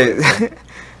way. Like, hey,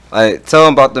 like tell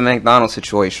them about the McDonald's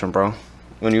situation, bro.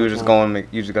 When you were just going,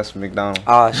 you just got some McDonald's.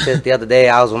 Oh shit! The other day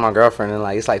I was with my girlfriend and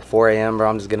like it's like 4 a.m. bro.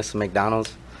 I'm just getting some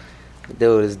McDonald's.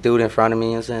 This dude in front of me,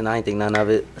 you know what I'm saying? I ain't think none of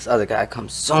it. This other guy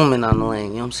comes zooming on the lane, you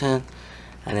know what I'm saying?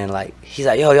 And then like he's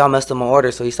like, yo, y'all messed up my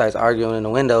order, so he starts arguing in the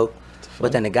window.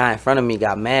 But then the guy in front of me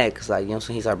got mad because like, you know what I'm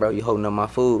saying? He's like, bro, you holding up my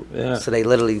food. Yeah. So they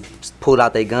literally pulled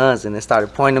out their guns and then started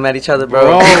pointing them at each other, Bro,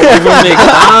 bro. over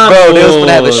McDonald's. Bro, they was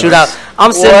gonna have a shootout.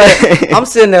 I'm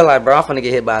sitting there like, bro, I'm finna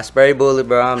get hit by a spray bullet,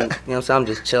 bro. You know what I'm saying? I'm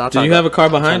just chilling. Did you have a car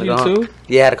behind you too?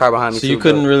 Yeah, I had a car behind me So too. you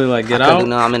couldn't bro. really like get I couldn't out? do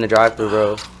no, I'm in the drive-thru,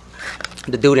 bro.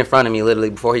 The dude in front of me,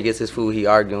 literally, before he gets his food, he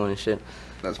arguing and shit.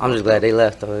 I'm just glad they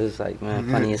left, though. It's like, man,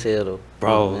 funny as hell, though.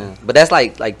 Bro. Man. But that's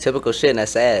like typical shit, and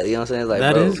that's sad. You know what I'm saying? It's like,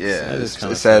 That bro, is- Yeah, That is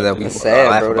kinda it's sad that sad. we it's sad,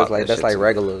 laugh bro. about That's like that that's shit like too.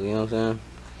 regular. You know what I'm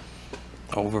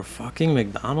Over fucking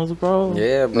McDonald's, bro? saying?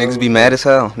 Yeah, bro. Niggas be mad as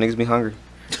hell. Niggas be hungry.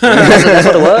 That's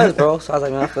what it was, bro. So I was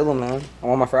like, man, I feel them, man. I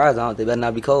want my fries out. They better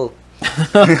not be cold.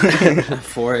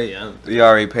 4 a.m. We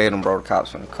already paid them, bro. The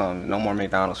cops finna come. No more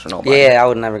McDonald's for nobody. Yeah, I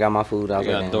would never got my food. I was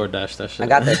You like, got damn. DoorDash that shit. I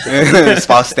got that shit.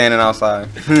 Spot standing outside.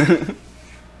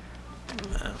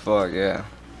 Fuck yeah.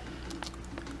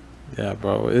 Yeah,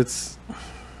 bro. It's,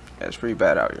 Yeah, it's pretty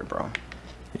bad out here, bro.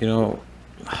 you know,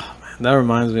 man, that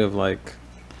reminds me of like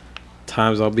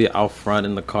times I'll be out front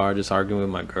in the car just arguing with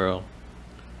my girl.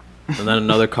 And then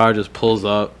another car just pulls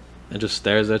up and just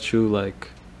stares at you like,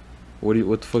 what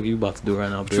the fuck are you about to do right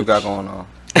now, What bitch? you got going on?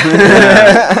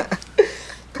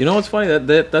 You know what's funny?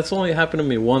 That's only happened to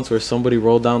me once where somebody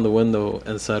rolled down the window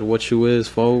and said, "What you is,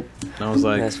 folk?" And I was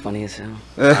like, That's funny as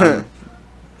hell.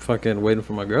 fucking waiting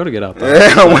for my girl to get out there.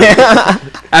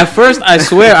 At first, I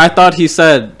swear, I thought he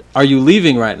said, "Are you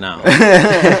leaving right now?"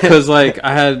 Because like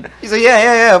He said,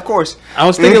 yeah, of course. I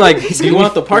was thinking like, do you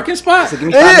want the parking spot? Give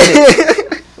me 5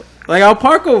 minutes. Like I'll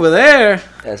park over there.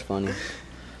 That's funny.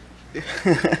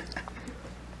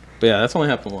 But yeah, that's only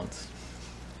happened once.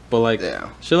 But like Yeah.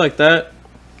 shit like that,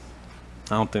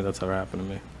 I don't think that's ever happened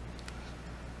to me.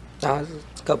 Nah,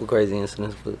 it's a couple crazy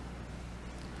incidents, but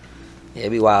yeah, it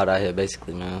be wild out here,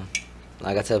 basically, man.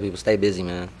 Like I tell people, stay busy,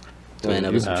 man. You Dude, end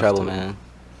up you in some have trouble, to. man.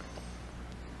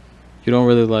 You don't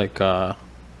really like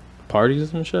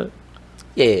parties and shit?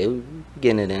 Yeah, we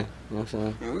getting it in. You know what I'm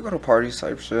saying? Yeah, we go to parties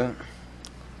type shit.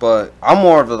 But I'm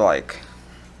more of the like,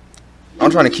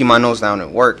 I'm trying to keep my nose down at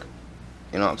work.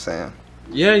 You know what I'm saying?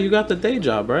 Yeah, you got the day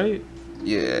job, right?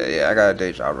 Yeah, I got a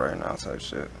day job right now type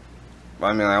shit. But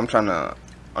I mean, like, I'm trying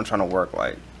to work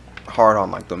like hard on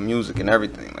like the music and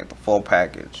everything, like the full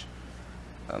package,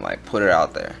 and like put it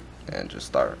out there and just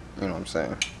start. You know what I'm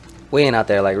saying? We ain't out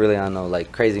there like really on no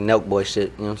like crazy Nelk boy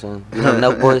shit. You know what I'm saying? You know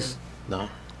Nelk boys? No.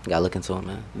 You gotta look into it,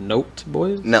 man. Note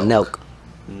boys? No. Nelk.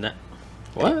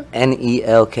 What?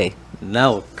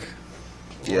 Nelk.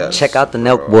 Yes. Check out the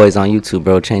Nelk bro. boys on YouTube,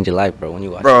 bro. Change your life, bro. When you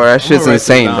watch. Bro, that shit's write this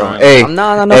insane, down bro. right Hey,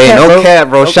 No hey, cap, no bro. cap,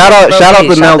 bro. No Shout cap, out, bro. shout out Hey,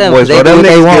 the shout Nelk them. boys, They bro. do Them what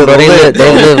they niggas want, get bro. lit.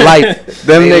 They live life.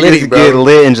 Them They niggas litty, bro. get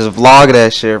lit and just vlog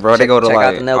that shit, bro. They go to Check out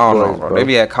like, the I Nelk don't know, boys, bro. bro. They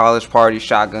be at college parties,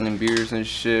 shotgunning beers and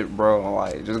shit, bro.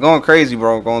 Like, just going crazy,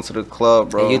 bro. Going to the club,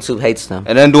 bro. And YouTube hates them.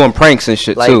 And then doing pranks and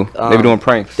shit, Like, too. They be doing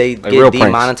pranks. They like, get real pranks.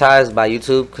 demonetized by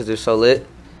YouTube because they're so lit.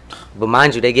 But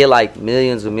mind you, they get like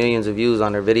millions and millions of views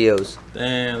on their videos.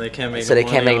 Damn, they can't make So no they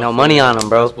can't money make no off money it. on 'em,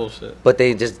 bro. That's bullshit. But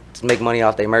they just make money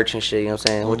off their merch and shit, you know what I'm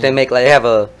saying? What they make, like, they have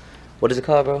a, what is it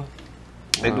called, bro?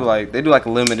 They do like a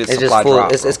limited It's supply just full,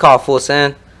 drop. it's called Full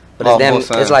Send. But Oh, it's damn, Full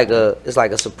Send. it's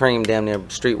like a Supreme damn near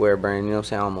streetwear brand, you know what I'm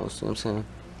saying? Almost, you know what I'm saying?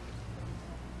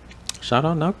 Shout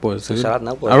out Knock Boys, So dude. shout out to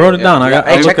Nelk Boys. I wrote it Yeah. down. Hey, I'll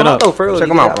check look them it out up. though, for real. Check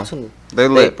You them get out, bro. opportunity. They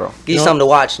lit, bro. Give you know something to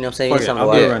watch, you know what I'm saying? Fuck Give you it, something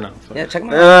I'll to do watch. it right now. Fuck Yeah, it. check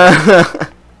them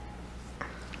out.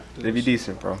 They be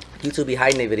decent, bro. YouTube be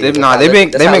hiding their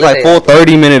videos. They make like full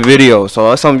 30-minute videos. So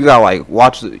that's something you gotta like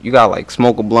watch. You gotta like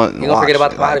smoke a blunt and You gonna watch. forget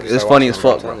about the Like, pot if you it's start funny as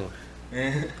watching fuck, them,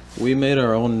 I'm bro. We made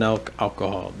our own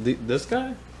alcohol. This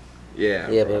guy? Yeah.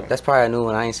 Yeah, bro. but that's probably a new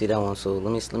one. I ain't see that one, so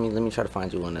let me try to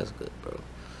find you one that's good, bro.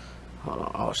 Hold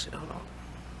on. Oh shit, hold on.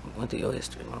 Went through your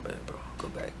history, my bad, bro. Go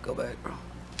back, bro.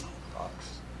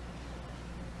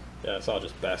 Yeah, it's all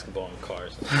just basketball and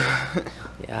cars.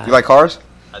 Yeah. You like cars?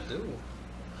 I do.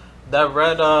 That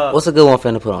red What's a good one for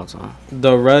him to put on, son?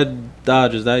 the red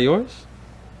Dodge, is that yours?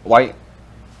 White.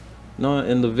 No,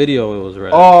 in the video it was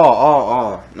red.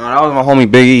 Oh. No, that was my homie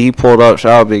Biggie. He pulled up.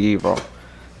 Shout out Biggie, bro.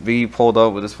 Biggie pulled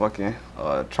up with his fucking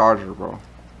Charger, bro.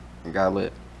 And got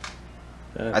lit.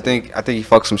 Yeah. I think he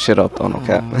fucked some shit up though, no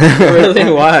cap.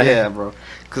 Really? Why? Yeah, bro.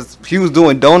 Cause he was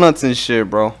doing donuts and shit,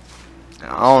 bro.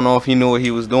 I don't know if he knew what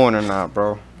he was doing or not,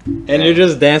 bro. And you're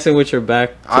just dancing with your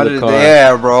back to the car.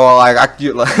 Yeah, bro. Like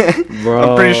Bro.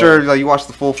 I'm pretty sure like you watch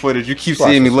the full footage. You keep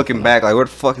seeing me looking back, like where the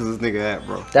fuck is this nigga at,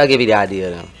 bro? That'll give you the idea,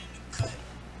 then.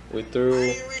 We threw.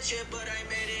 I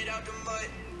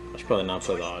should probably not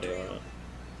play the audio. Right?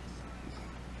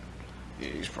 Yeah,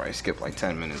 you should probably skip like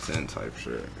 10 minutes in type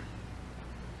shit.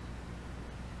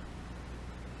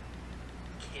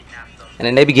 And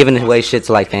then they be giving away shit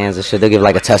to like fans and shit. They'll give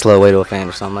like a Tesla away to a fan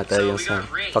or something like that. You know what I'm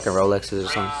saying? Fucking Rolexes or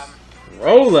something.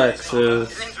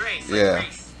 Rolexes. Yeah.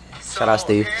 Shout out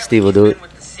Steve. Steve will do it.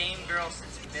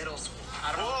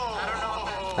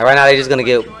 And right now they just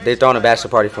they're throwing a bachelor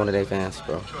party for one of their fans,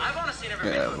 bro.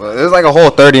 Yeah, but it's like a whole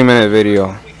 30-minute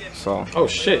video. So. Oh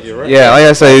shit, you're right. Yeah, like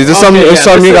I say, it's just something. It's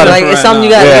something you gotta. Like it's something you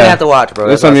gotta have to watch, bro.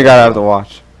 It's something you gotta have to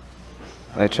watch.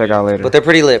 Like check out later. But they're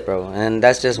pretty lit, bro. And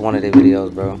that's just one of their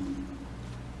videos, bro.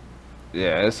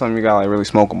 Yeah, it's something you gotta like really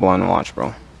smoke a blunt and watch,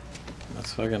 bro.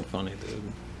 That's fucking funny, dude.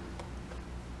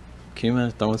 Can you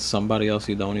imagine throwing somebody else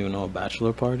you don't even know a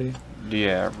bachelor party?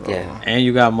 Yeah, bro. Yeah. And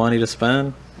you got money to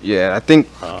spend? Yeah, I think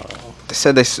Oh. they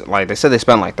said they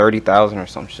spent like 30,000 or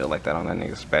some shit like that on that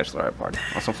nigga's bachelorette party.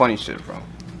 On some funny shit, bro.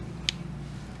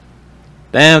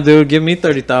 Damn, dude, give me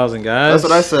 30,000, guys. That's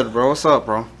what I said, bro. What's up,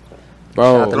 bro?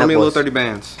 Bro, Shout Throw me a little 30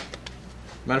 bands.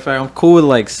 matter of fact, I'm cool with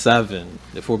like 7,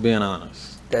 if we're being honest.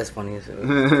 That's funny as hell.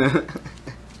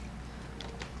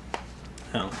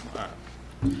 Hell, alright.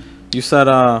 You said,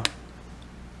 oh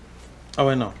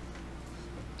wait, no.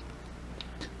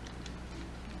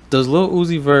 Does Lil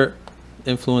Uzi Vert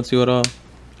influence you at all?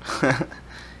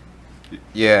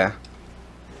 Yeah.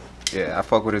 Yeah, I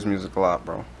fuck with his music a lot,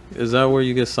 bro. Is that where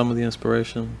you get some of the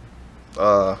inspiration?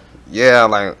 Yeah,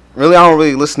 like really I don't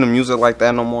really listen to music like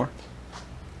that no more.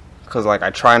 Cause like I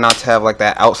try not to have like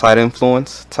that outside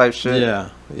influence type shit. Yeah.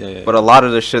 But a lot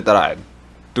of the shit that I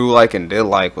do like and did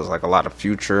like was like a lot of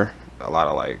Future, a lot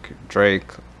of like Drake,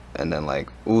 and then like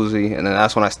Uzi, and then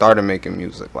that's when I started making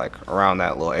music, like around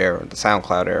that little era, the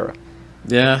SoundCloud era.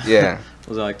 Yeah. Yeah.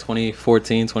 Was it like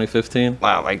 2014, 2015?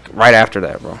 Wow, like right after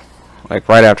that, bro. Like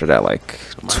right after that, like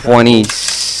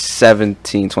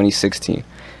 2017, 2016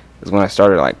 is when I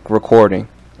started like recording,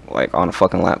 like on a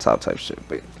fucking laptop type shit.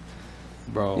 But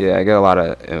Bro. yeah, I get a lot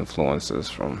of influences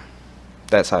from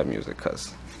that type of music,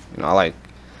 cause you know I like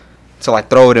to like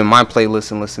throw it in my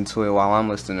playlist and listen to it while I'm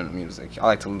listening to music. I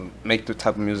like to make the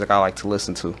type of music I like to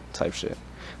listen to, type shit.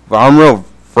 But I'm real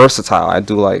versatile. I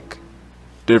do like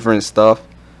different stuff,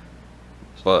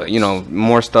 but you know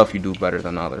more stuff you do better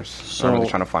than others. So I'm really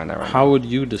trying to find that right how now. would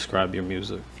you describe your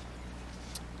music?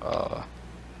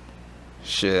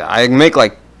 Shit, I make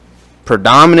like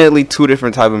predominantly 2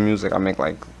 different type of music. I make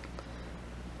like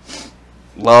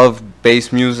love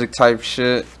based music type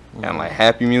shit and like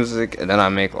happy music, and then I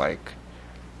make like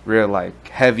real like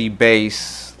heavy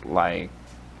bass, like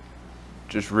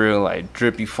just real like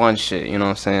drippy fun shit, you know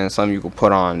what I'm saying? Something you can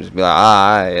put on, just be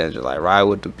like yeah, just like ride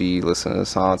with the beat, listen to the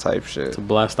song type shit. To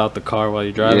blast out the car while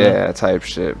you're driving? Yeah, type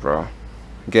shit, bro.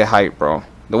 Get hype, bro.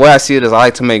 The way I see it is I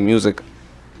like to make music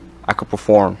I could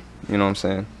perform, you know what I'm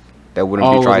saying? That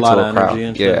wouldn't be dry to a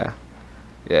crowd. Yeah.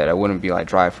 Yeah, that wouldn't be like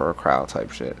dry for a crowd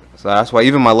type shit. So that's why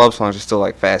even my love songs are still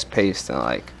like fast paced and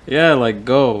like Yeah, like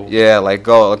Go. Yeah, like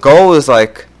Go. Go is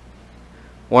like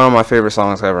one of my favorite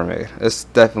songs I ever made. It's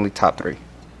definitely top 3.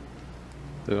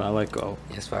 Dude, I like Go.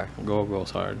 Yes, fire. Go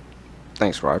goes hard.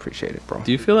 Thanks, bro. I appreciate it, bro.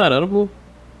 Do you feel that edible?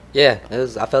 Yeah,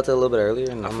 I felt it a little bit earlier,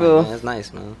 and I'm feel- like, man, it's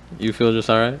nice, man. You feel just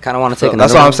alright? Kind of want to take So another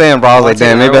that's what I'm one. saying, bro. I was Wanna like, take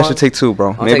damn, maybe I another should one? take 2,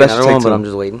 bro. I'll Maybe take I should another take one, 2. but I'm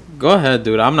just waiting. Go ahead,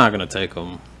 dude. I'm not gonna take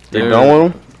them. You done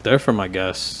with them? They're for my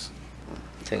guests.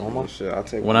 Take one more. Shit, I'll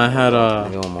take When I had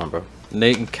Maybe one more, bro.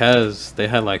 Nate and Kez, they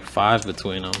had like 5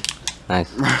 between them. Nice.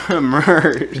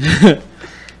 merge.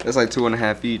 That's like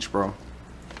 2.5 each, bro.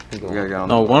 We gotta get on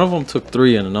No, the- one of them took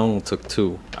 3 and another one took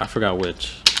 2. I forgot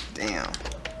which. Damn.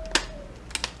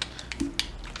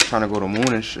 Trying to go to the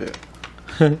moon and shit.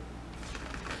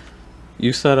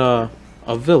 You said a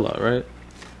villa, right?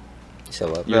 You said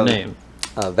what? Your Veli. name.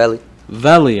 Veli.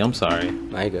 Veli, I'm sorry.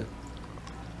 There you go.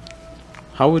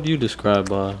 How would you describe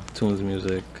Tune's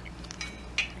music?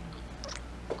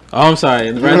 Oh, I'm sorry.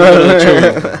 In the random of the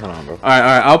tune. Hold on, bro. All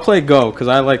right. I'll play Go because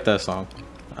I like that song.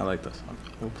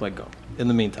 We'll play Go. In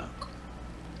the meantime.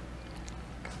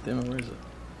 Damn it, where is it?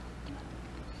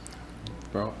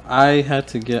 Bro, I had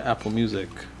to get Apple Music.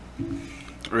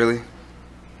 Really?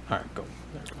 All right, go.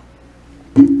 There we go.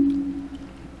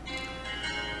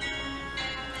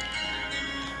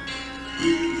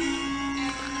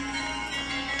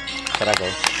 Should I go?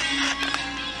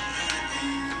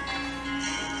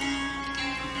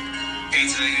 Can't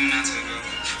tell you not to go,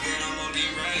 but I'ma be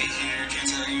right here. Can't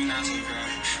tell you not to cry.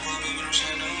 Oh, baby, don't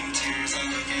shed no tears. I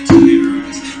look into your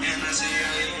eyes, and I see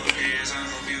how you fears. I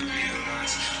hope you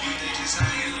realize one day just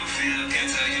how you feel. Can't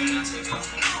tell you not to go,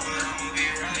 but I'ma be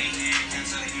right here. Can't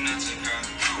tell you not to cry.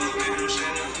 Oh, baby, don't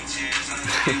shed no tears. I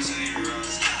look into your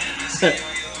eyes, and I see how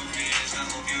you fears. I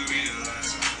hope you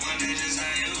realize one day just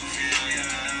how you feel. Yeah,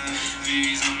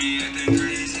 baby's on me acting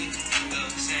crazy. The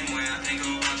same way I think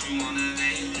about you on the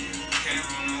daily. Can't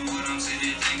know what I'm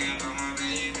sitting thinking about my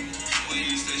baby. We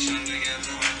used to shun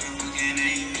together like a fucking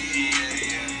AB.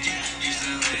 Yeah. Used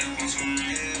to lay up on some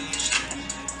real shit.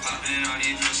 Popping all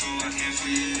these pills so I can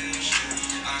feel shit.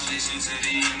 I chase you to the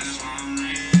end, that's why I'm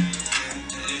real.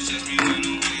 Yeah. It's just me when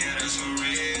I'm yeah, that's so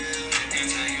real. Can't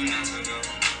tell you not to go,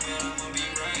 but I'ma be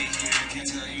right here. Can't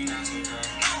tell you not to go.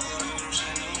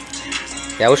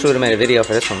 Yeah, I wish we would have made a video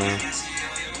for this one, man.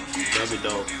 That'd be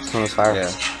dope. This one was fire.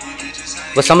 Yeah.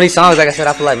 But some of these songs, like I said,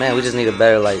 I feel like, man, we just need a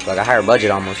better, like a higher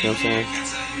budget almost, you know what I'm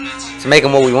saying? To make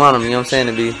them what we want them, you know what I'm saying,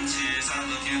 to be.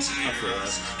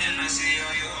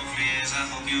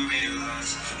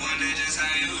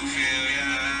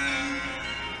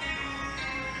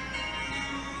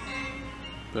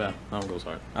 Yeah, that one goes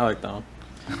hard. I like that one.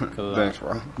 Thanks,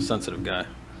 bro. Sensitive guy.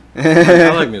 I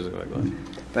like music like that.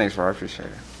 Thanks, bro. I appreciate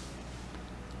it.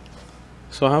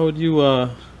 So how would you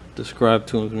describe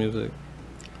Tune's music?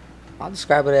 I'll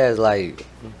describe it as like,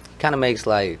 kind of makes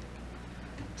like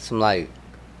some like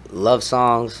love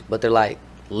songs, but they're like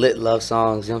lit love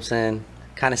songs, you know what I'm saying?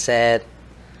 Kind of sad,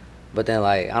 but then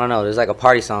like, I don't know, there's like a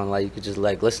party song, like you could just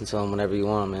like listen to them whenever you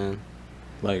want, man.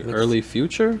 Like early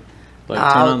Future? Like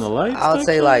Nah, Turn on the Lights? I would type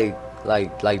say shit?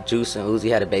 like Juice and Uzi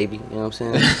had a baby, you know what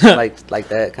I'm saying? like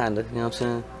that kind of, you know what I'm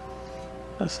saying?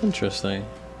 That's interesting.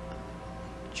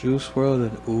 Juice WRLD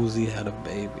and Uzi had a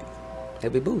baby.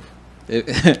 It'd be boof.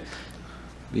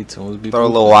 Be Tunes, be Throw a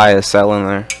Boof. little YSL in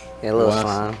there. Yeah, a little Wow.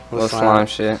 slime. Little slime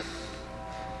shit.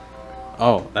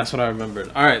 Oh, that's what I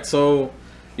remembered. All right, so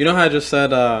you know how I just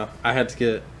said I had to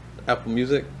get Apple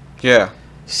Music? Yeah.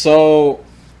 So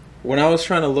when I was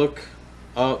trying to look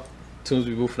up Tunes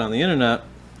Be Boofing on the internet,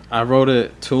 I wrote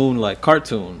it Tune like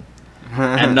cartoon,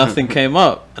 and nothing came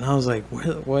up. And I was like,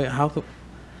 wait, how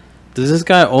does this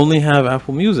guy only have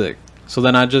Apple Music? So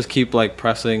then I just keep like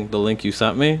pressing the link you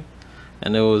sent me,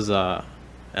 and it was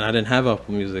and I didn't have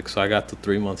Apple Music, so I got the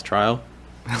 3-month trial.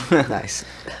 Nice.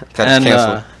 And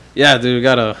Cancel. yeah, dude,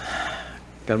 gotta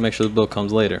make sure the bill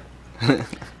comes later.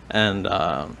 And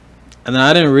then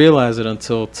I didn't realize it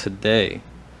until today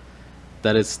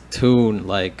that it's Tune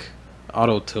like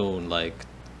auto tune, like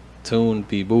Tune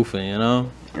Be Boofing, you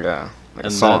know? Yeah. Like And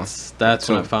a song. that's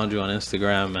when I Tune. found you on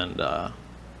Instagram and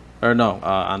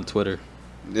on Twitter.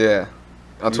 Yeah.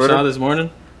 On You Twitter? saw this morning?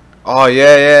 Oh, yeah,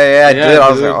 I Yeah, did. I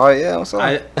was dude. like, oh, yeah, what's up?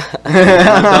 I'm a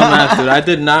dumbass, dude. I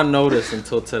did not notice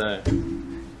until today.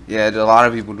 Yeah, a lot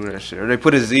of people do that shit. Or they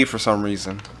put a Z for some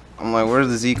reason. I'm like, where does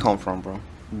the Z come from, bro?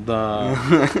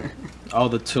 All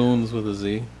the tunes with a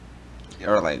Z.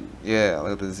 Or like, yeah,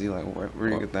 like the Z, like, where do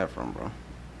you get that from, bro?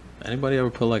 Anybody ever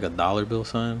put like a dollar bill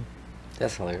sign?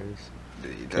 That's hilarious.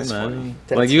 That's Can you funny. imagine?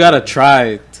 That's Like you gotta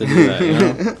try to do that, you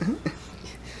know?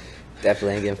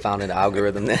 Definitely ain't getting found in the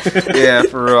algorithm then. Yeah,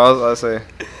 for real. I was say.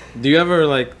 Do you ever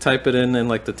like type it in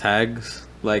like the tags?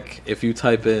 Like if you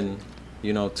type in,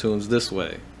 you know, tunes this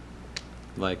way,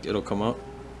 like it'll come up.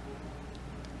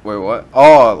 Wait, what?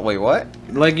 Oh, wait, what?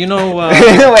 Like you know,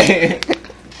 Wait.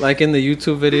 like in the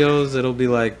YouTube videos, it'll be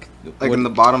like Like in the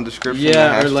bottom description.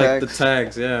 yeah, the or like the hashtags?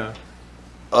 tags, yeah.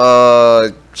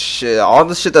 Shit. All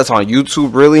the shit that's on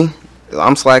YouTube, really,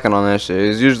 I'm slacking on that shit.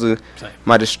 It's usually Same.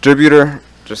 my distributor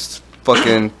just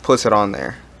fucking puts it on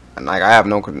there, and like I have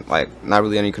no not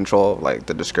really any control of like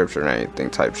the description or anything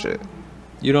type shit.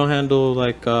 You don't handle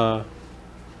like where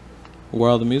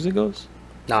all the music goes.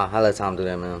 Nah, I let Tom do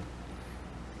that, man.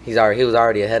 He was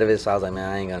already ahead of it, so I was like, man,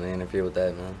 I ain't gonna interfere with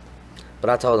that, man. But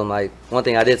I told him, like, one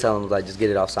thing I did tell him was, like, just get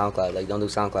it off SoundCloud. Like, don't do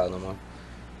SoundCloud no more.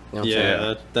 You know what I'm saying?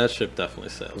 Yeah, that shit definitely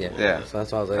said. Yeah. Yeah. So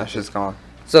that's why I was like, That shit's gone.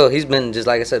 so he's been, just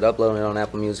like I said, uploading it on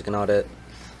Apple Music and all that.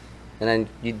 And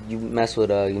then you mess with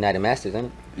United Masters, ain't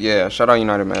it? Yeah, shout out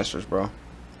United Masters, bro.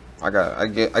 I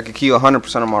could keep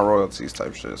 100% of my royalties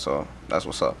type shit, so that's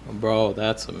what's up. Bro,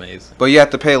 that's amazing. But you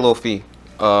have to pay a little fee,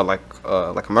 like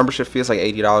a membership fee. It's like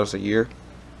 $80 a year.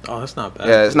 Oh, that's not bad.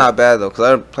 Yeah, it's not bad though, cause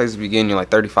other places be getting you like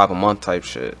 $35 a month type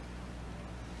shit.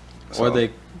 Or So,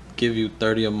 they give you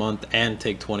 30 a month and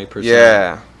take 20%.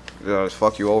 yeah, just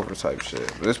fuck you over type shit.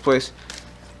 But this place,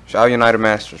 shout out United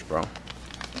Masters, bro.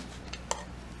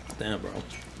 Damn, bro.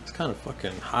 It's kind of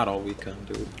fucking hot all weekend,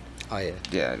 dude. Oh, yeah.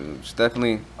 Yeah, dude, it's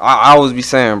definitely. I always be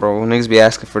saying, bro, niggas be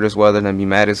asking for this weather and then be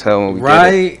mad as hell when we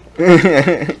Right?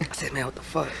 get it. I said, man, what the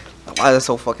fuck? Why is it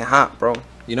so fucking hot, bro?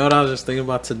 You know what I was just thinking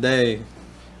about today?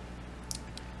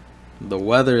 The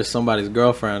weather is somebody's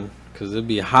girlfriend. Because it'd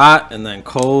be hot and then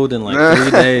cold in like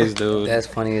 3 days, dude. That's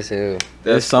funny as hell.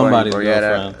 It's somebody's funny, bro.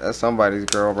 girlfriend. That's somebody's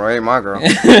girl, bro. Ain't my girl.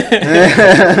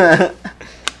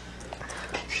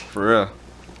 For real.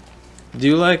 Do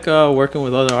you like working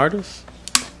with other artists?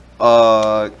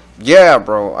 Yeah,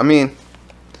 bro. I mean,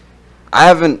 I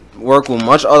haven't worked with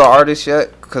much other artists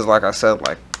yet, cause like I said,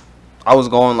 like I was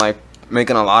going like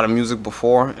making a lot of music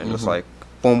before, and it's like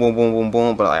boom, boom, boom, boom,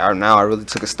 boom. But like now I really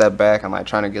took a step back and like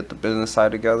trying to get the business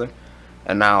side together,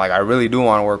 and now like I really do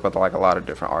want to work with like a lot of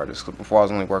different artists. Cause before I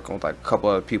was only working with like a couple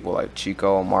of people like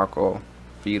Chico, Marco,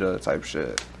 Vita type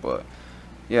shit. But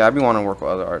yeah, I be wanting to work with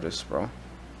other artists, bro.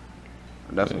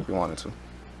 I definitely be wanting to.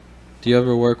 Do you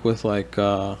ever work with like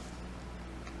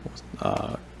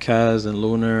Kaz and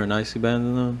Lunar and Icy Band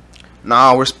and them?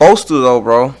 Nah, we're supposed to though,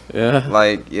 bro. Yeah.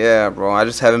 Like, yeah, bro. I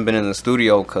just haven't been in the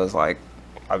studio because, like,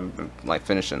 I've been, like,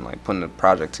 finishing, like, putting the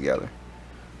project together.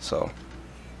 So,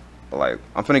 but, like,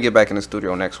 I'm finna get back in the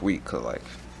studio next week because, like,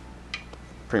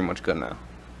 pretty much good now.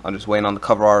 I'm just waiting on the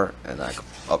cover art and I can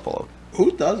upload.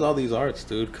 Who does all these arts,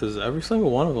 dude? Because every single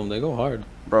one of them, they go hard.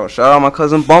 Bro, shout out my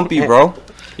cousin Bumpy, bro.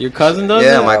 Your cousin does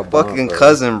Yeah, it? my fucking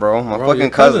cousin, bro. My Bro, fucking your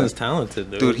cousin. cousin's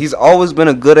talented, dude. Dude, he's always been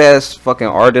a good-ass fucking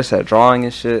artist at drawing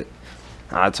and shit.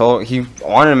 I told he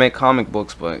wanted to make comic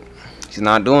books, but he's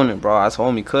not doing it, bro. I told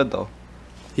him he could, though.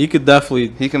 He could definitely...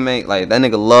 He can make, like, that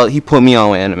nigga love... He put me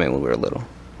on with anime when we were little.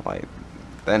 Like,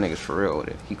 that nigga's for real with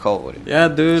it. He cold with it. Yeah,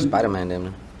 dude. Spider-Man, damn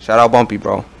it. Shout out Bumpy,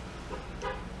 bro.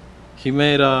 He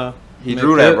made, He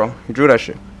drew that, bro. He drew that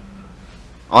shit.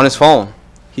 On his phone.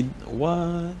 He...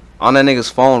 What? On that nigga's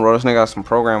phone, bro. This nigga got some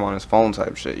program on his phone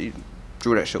type shit. He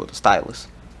drew that shit with a stylus.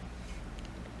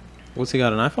 What's he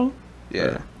got, an iPhone? Yeah.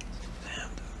 Or-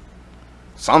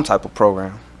 Some type of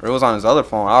program. Or it was on his other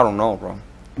phone. I don't know, bro.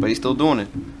 But he's still doing it.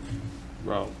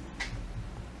 Bro.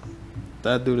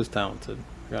 That dude is talented.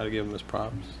 Gotta give him his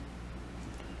props.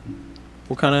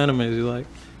 What kind of animes you like?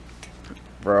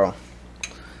 Bro.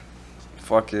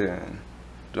 Fucking.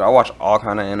 Dude, I watch all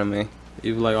kind of anime.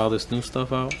 You like all this new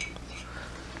stuff out?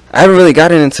 I haven't really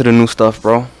gotten into the new stuff,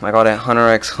 bro. Like all that Hunter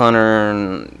x Hunter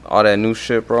and all that new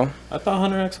shit, bro. I thought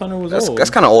Hunter x Hunter was That's old. that's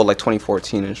kind of old, like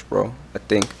 2014ish, bro. I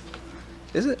think.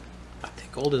 Is it? I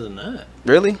think older than that.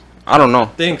 Really? I don't know. I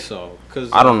think so. Cause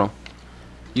I don't know.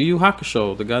 Yu Yu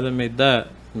Hakusho, the guy that made that,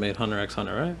 made Hunter x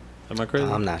Hunter, right? Am I crazy?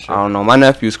 I'm not I sure. don't know. My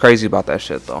nephew's crazy about that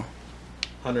shit, though.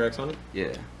 Hunter x Hunter?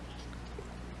 Yeah.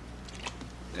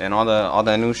 And all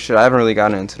that new shit. I haven't really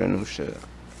gotten into the new shit.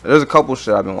 There's a couple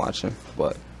shit I've been watching,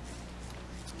 but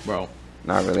Bro,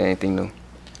 not really anything new.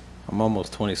 I'm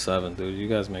almost 27, dude. You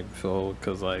guys make me feel old,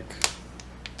 cause like,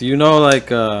 do you know like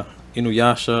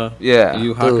Inuyasha? Yeah. Yu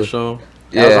Yu Hakusho.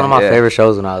 That was one of my favorite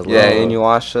shows when I was Yeah, little.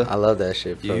 Inuyasha. I love that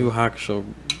shit, bro. Yu Yu Hakusho.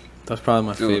 That's probably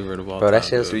my Dude. favorite of all Bro, time. that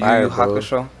shit's dude. Yu fire, Yu bro.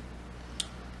 Hakusho.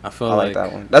 I felt I like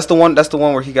that one. That's the one. That's the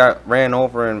one where he got ran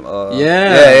over and.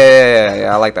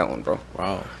 Yeah. I like that one, bro.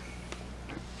 Wow.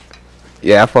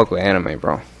 Yeah, I fuck with anime,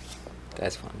 bro.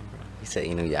 That's funny, bro. He said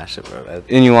Inuyasha, bro.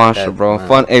 Inuyasha, bro. man,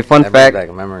 Fun that fact. brings back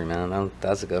a memory, man.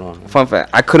 That's a good one. Fun fact.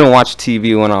 I couldn't watch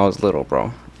TV when I was little,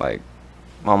 bro. Like,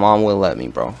 my mom wouldn't let me,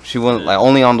 bro. She wouldn't, like,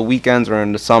 only on the weekends or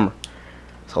in the summer.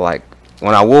 So, like,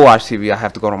 when I will watch TV, I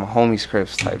have to go to my homie's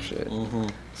cribs type shit.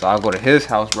 So I'll go to his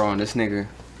house, bro, and this nigga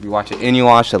be watching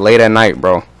Inuyasha late at night,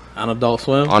 bro. On Adult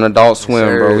Swim? On Adult Swim,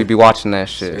 sir. bro. We be watching that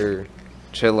shit. Sure.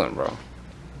 Chilling, bro.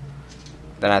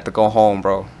 Then I have to go home,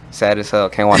 bro. Sad as hell.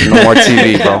 Can't watch no more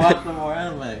TV, bro. Watch no more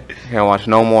anime. Can't watch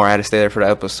no more. I had to stay there for the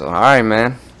episode. All right,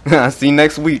 man. I'll see you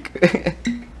next week.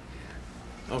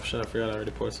 Oh shit, I forgot I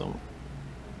already poured some.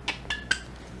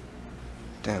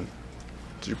 Damn.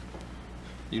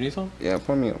 You need some? Yeah,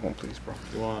 pour me up one, please, bro.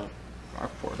 You want? I'll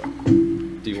pour it up.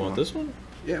 Do you want this one?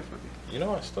 Yeah, fuck You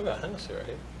know, I still got Hennessy right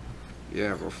here. it.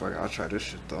 Yeah, bro. Fuck, I'll try this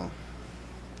shit though.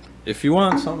 If you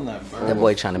want something that burns, That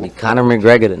boy trying to be Conor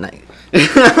McGregor tonight.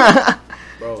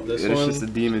 bro, this It's one. just the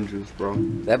demon juice, bro.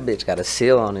 That bitch got a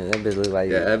seal on it. That bitch look like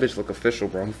Yeah, that bitch look official,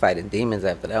 bro. you fighting demons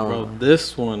after that Bro, one.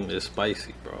 this one is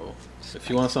spicy, bro. If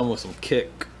you want something with some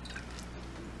kick,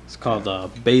 it's called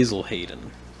Basil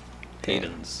Hayden.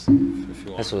 Hayden's. If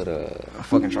you want. That's what I'll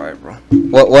fucking try it, bro.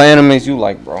 What animes you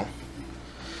like, bro?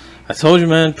 I told you,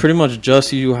 man. Pretty much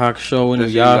just Yu Yu Hakusho and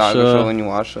Just Yu Yu Hakusho Yasha. and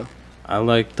Inuyasha. I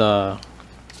liked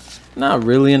not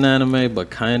really an anime, but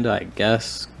kinda, I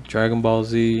guess. Dragon Ball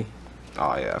Z,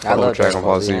 Oh yeah, I I follow love Dragon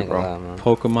Ball I Z, ain't gonna bro. lie, man.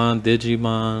 Pokemon,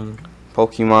 Digimon.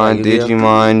 Pokemon, Yu-Gi-Oh?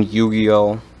 Digimon,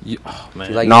 Yu-Gi-Oh, Oh man,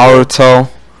 You like- Naruto.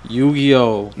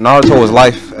 Yu-Gi-Oh. Naruto was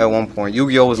life at one point.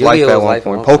 Yu-Gi-Oh was life Yu-Gi-Oh at was one life at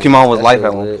point. one point. Pokemon was That life shit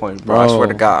at was one lit. point, bro. I swear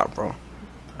to Bro. God, bro.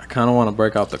 I kind of want to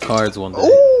break out the cards one day.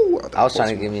 Ooh, I was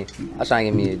trying to give me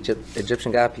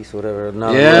Egyptian god piece or whatever.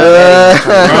 No, Yeah. no,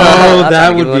 Bro, I'm that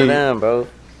trying to would give one of be- them, bro.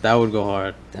 That would go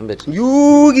hard. Them bitches.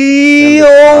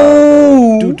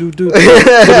 Yu-Gi-Oh. Do do do do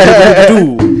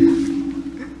do.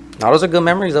 No, those are good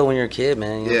memories though when you're a kid,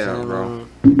 man. You know Yeah, what I'm bro.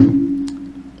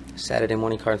 saying? Saturday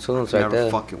morning cartoons right Never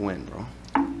there. fucking win, bro.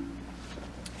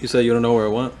 You said you don't know where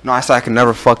it went. No, I said I could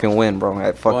never fucking win, bro.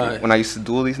 Why? When I used to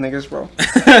duel these niggas, bro.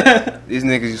 These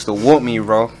niggas used to whoop me,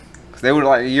 bro. Cause they were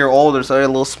like a year older, so they're a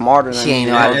little smarter than He me. ain't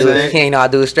you know how to what do I'm it. saying? He ain't know how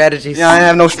to do his strategies. Yeah, I ain't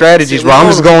have no strategies, He bro. I'm said,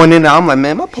 just going in there. I'm like,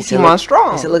 man, my He said, Pokemon look-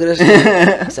 strong. He said, look at this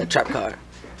shit. He said, trap card.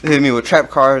 They hit me with trap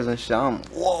cards and shit. I'm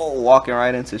walking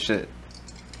right into shit.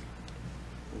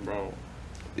 Bro,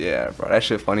 Yeah, bro, that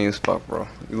shit funny as fuck, bro.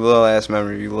 You little ass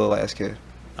memory, you little ass kid.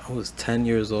 I was 10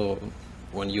 years old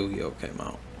when Yu-Gi-Oh came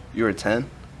out. You were 10,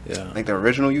 Yeah. like the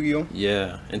original Yu-Gi-Oh.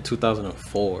 Yeah, in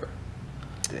 2004.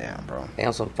 Damn, bro.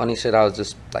 Damn, some funny shit. I was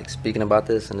just like speaking about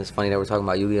this, and it's funny that we're talking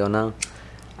about Yu-Gi-Oh now.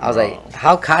 I was Bro. like,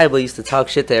 how Kaiba used to talk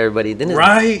shit to everybody.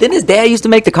 Right. Didn't his dad used to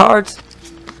make the cards?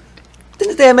 Didn't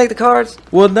his dad make the cards?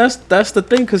 Well, that's the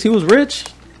thing, cause he was rich.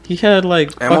 He had like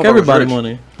And fuck motherfucker was everybody rich.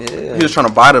 money. Yeah. He was trying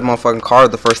to buy the motherfucking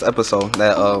card the first episode.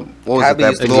 That what was Kaiba it? That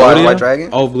used to Blue Eyes Exodia? White Dragon.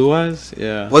 Oh, Blue Eyes.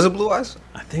 Yeah. Was it Blue Eyes?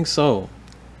 I think so.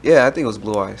 Yeah, I think it was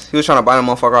Blue Eyes. He was trying to buy the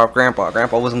motherfucker off Grandpa.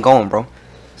 Grandpa wasn't going, bro.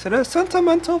 So that's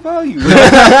sentimental value.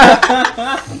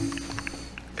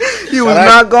 He was Shout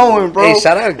out- not going, bro. Hey,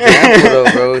 shout out Grandpa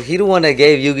though, bro. He the one that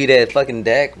gave Yugi that fucking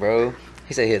deck, bro.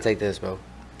 He said, "Here, take this, bro."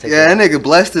 Take Yeah, this. that nigga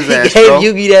blessed his He ass, gave bro.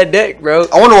 Yugi that deck, bro.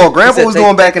 I wonder what He Grandpa said, was "Take-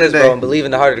 doing back take in the this, bro, and day. believe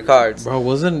in the heart of the cards. Bro,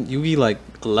 wasn't Yugi like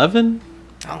 11?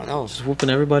 I don't know. Just whooping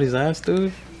everybody's ass,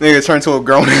 dude. Nigga turned to a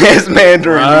grown ass man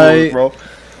during Right. duels, bro.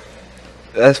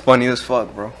 That's funny as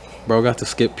fuck, bro. Bro got to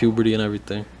skip puberty and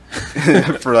everything.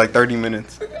 For like 30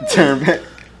 minutes. Turn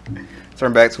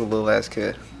back to a little ass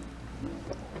kid.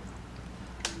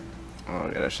 Oh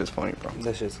yeah, that shit's funny, bro.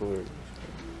 That shit's weird.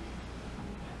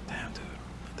 Damn, dude.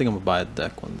 I think I'm gonna buy a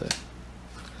deck one day.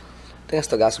 I think I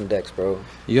still got some decks, bro.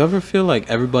 You ever feel like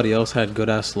everybody else had good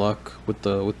ass luck with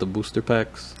the booster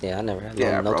packs? Yeah, I never had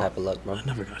Yeah, no bro. type of luck, bro. I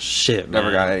never got shit, man.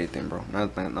 Never got anything, bro.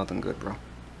 Nothing good, bro.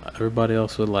 Everybody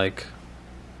else would like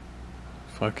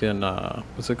fucking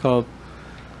what's it called?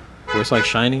 Where it's like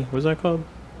shiny. What's that called?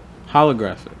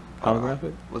 Holographic.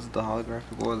 Holographic. Was it the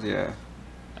holographic was? Yeah.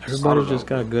 Everybody don't just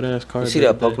know, got good ass You cards. see the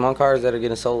every day. Pokemon cards that are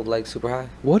getting sold like super high?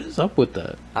 What is up with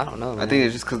that? I don't know, man. I think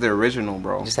it's just because they're original,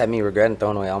 bro. It just had me regretting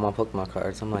throwing away all my Pokemon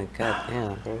cards. I'm like, God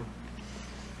damn, bro.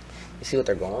 You see what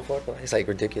they're going for, bro? It's like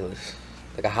ridiculous.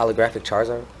 Like a holographic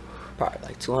Charizard, probably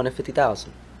like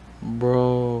 250,000.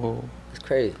 Bro. It's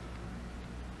crazy.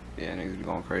 Yeah, niggas be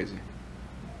going crazy.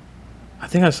 I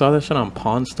think I saw that shit on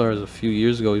Pawn Stars a few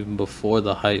years ago, even before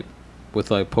the hype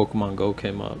with like Pokemon Go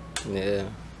came up. Yeah.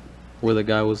 Where the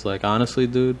guy was like, honestly,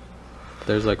 dude,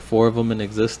 there's like 4 of them in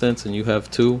existence and you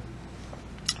have 2.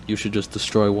 You should just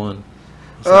destroy one.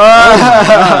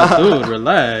 Ah, dude,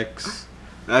 relax.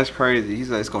 That's crazy. He's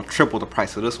like, it's gonna triple the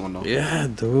price of this one though. Yeah,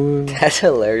 dude. That's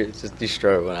hilarious. Just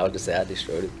destroy one. I would just say I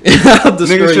destroyed it. I'll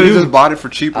destroy Niggas should have you. just bought it for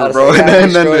cheaper, I would bro. say, I And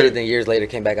then destroyed it. Then years later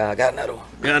came back out. I got another one.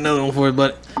 Got another one for it,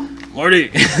 but Morty.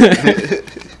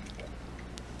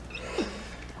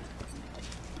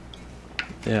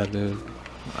 Yeah, dude.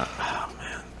 Oh,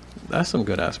 man. That's some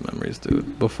good ass memories,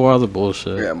 dude. Before all the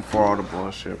bullshit. yeah, before all the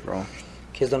bullshit, bro.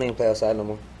 Kids don't even play outside no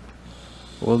more.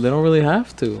 Well, they don't really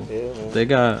have to. Yeah, man. They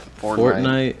got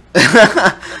Fortnite.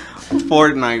 Fortnite,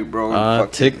 Fortnite, bro.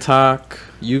 Fuck TikTok.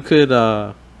 You could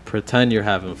pretend you're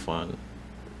having fun,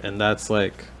 and that's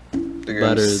like They're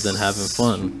better gonna than having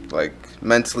fun. Like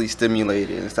mentally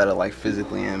stimulated instead of like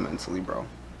physically and mentally, bro.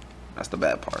 That's the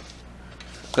bad part.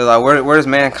 Cause like, where does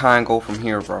mankind go from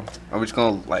here, bro? Are we just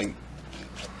gonna like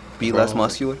be less Bro.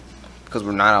 muscular? Because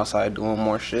we're not outside doing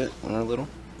more shit when we're little.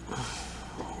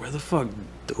 Where the fuck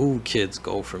do kids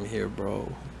go from here,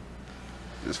 bro?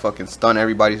 Just fucking stun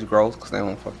everybody's growth because they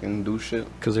don't fucking do shit.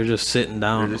 Because they're just sitting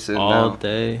down They're just sitting all down.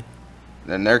 day.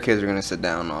 Then their kids are gonna sit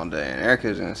down all day, and their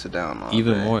kids are gonna sit down all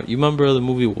Even day. more. You remember the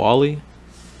movie Wall-E?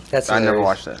 That's I never hilarious.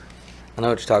 watched that. I know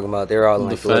what you're talking about. They're all in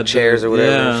The like the little fat chairs dude, or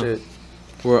whatever yeah. and shit.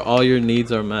 Where all your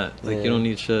needs are met. Like, Yeah. you don't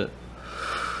need shit.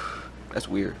 That's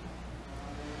weird.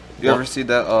 You What? ever see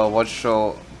that watch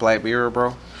show Black Mirror,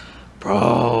 bro?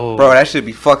 Bro. Bro, that should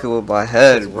be fucking with my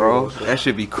head, That's bro. weird. That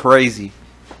should be crazy.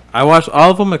 I watched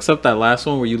all of them except that last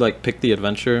one where you, like, pick the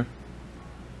adventure.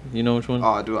 You know which one?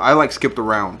 Oh, dude, I like skipped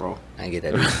around, bro. I ain't get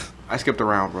that. Either. I skipped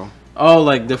around, bro. Oh,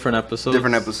 like, different episodes?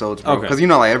 Different episodes, bro. Okay. Because you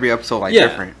know, like every episode, like Yeah.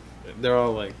 different. They're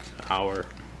all, like, hour.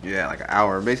 Yeah, like an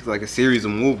hour, basically like a series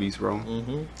of movies, bro.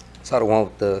 Mm-hmm. Saw the one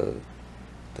with the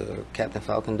Captain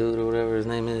Falcon dude or whatever his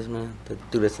name is, man. The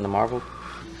dude that's in the Marvel.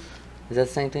 Is that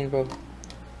the same thing, bro?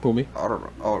 Who, me? I don't know.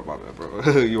 Oh, my bad,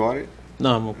 bro. You want it?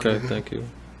 No, I'm okay. Thank you.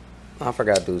 I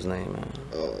forgot dude's name, man.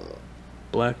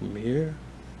 Black Mirror?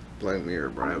 Black Mirror,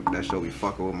 bro. That show be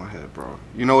fucking with my head, bro.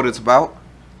 You know what it's about?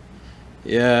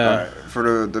 Yeah. Alright,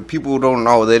 for the people who don't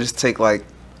know, they just take like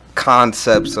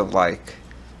concepts of like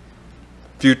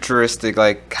futuristic,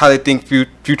 like how they think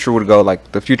future would go,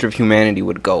 like the future of humanity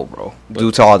would go, bro,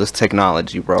 due to all this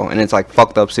technology, bro, and it's like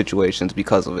fucked up situations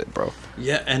because of it, bro.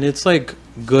 Yeah, and it's like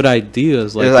good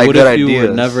ideas. Like, It's like what good if you were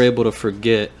ideas. never able to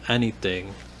forget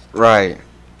anything? Right.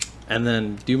 And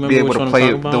then, do you Be remember able which to one I'm play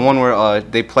talking about? the one where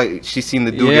they play. She seen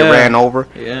the dude Yeah. get ran over,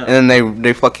 Yeah. and then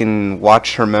they fucking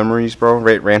watched her memories, bro.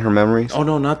 Ran her memories. Oh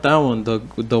no, not that one.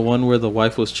 The one where the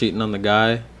wife was cheating on the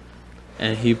guy,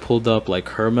 and he pulled up like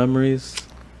her memories.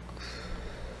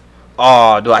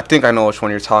 Oh, dude, I think I know which one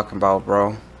you're talking about,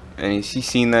 bro. And she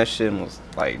seen that shit and was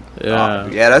like, Yeah.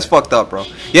 yeah, that's fucked up, bro.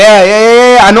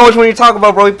 Yeah. I know which one you're talking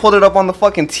about, bro. He pulled it up on the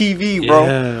fucking TV, bro.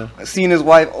 Yeah. I seen his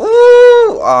wife. Ooh,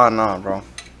 oh no, bro.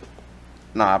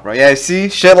 Nah, bro. Yeah, see,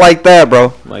 shit like that,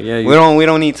 bro. Like, yeah. We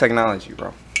don't need technology,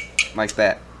 bro. Like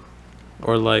that.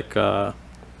 Or like the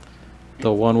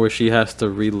one where she has to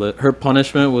relive. Her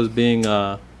punishment was being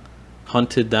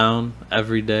hunted down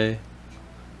every day.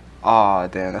 Oh,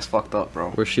 damn, that's fucked up,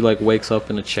 bro. Where she like wakes up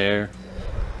in a chair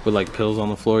with like pills on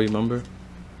the floor. You remember?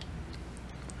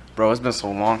 Bro, it's been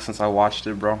so long since I watched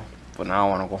it, bro. But now I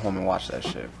want to go home and watch that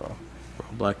shit, bro. Bro,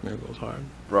 Black Mirror goes hard.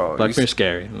 Bro, Black you Mirror's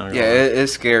scary. Not gonna yeah, lie.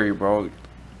 it's scary, bro.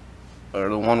 Or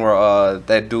the one where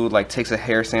that dude like takes a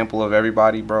hair sample of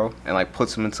everybody, bro, and like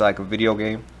puts them into like a video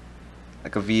game,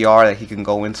 like a VR that he can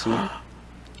go into.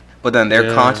 But then their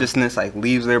Yeah. consciousness like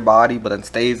leaves their body, but then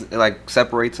stays, it like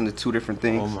separates into two different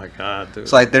things. Oh my god, dude.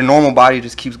 So like their normal body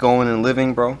just keeps going and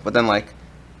living, bro. But then like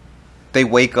they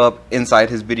wake up inside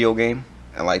his video game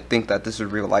and like think that this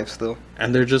is real life still.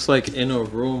 And they're just like in a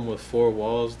room with four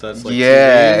walls. That's like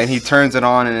yeah, TVs. and he turns it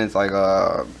on and it's like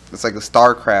a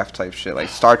StarCraft type shit, like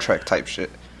Star Trek type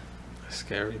shit.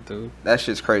 Scary, dude. That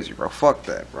shit's crazy, bro. Fuck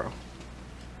that, bro.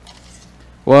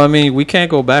 Well, I mean, we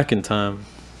can't go back in time.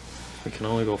 We can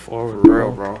only go forward, For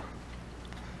real, bro.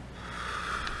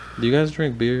 Do you guys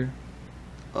drink beer?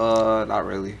 Not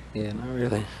really. Yeah, not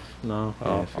really. No.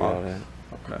 Yeah, I forgot all that.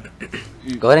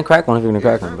 Okay. Go ahead and crack one if you're gonna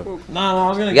crack one, bro. No, I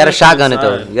was gonna. You gotta shotgun it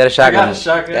though. You gotta shotgun it.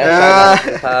 shotgun. Gotta shotgun it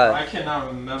for the pod. I cannot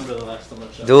remember the last time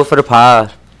I shot. Do it for the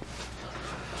pod.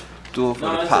 Do it for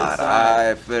No, the it's pod. inside.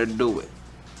 I better do it.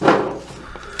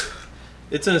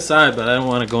 It's inside, but I don't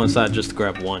want to go inside just to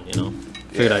grab one. You know,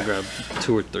 figured Yeah. I'd grab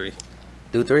 2 or 3.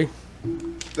 Do 3.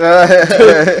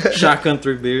 Shotgun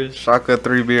 3 beers. Shotgun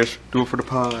 3 beers. Do it for the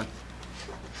pod.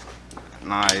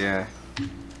 Nah, yeah.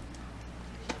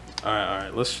 All right.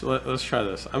 Let's try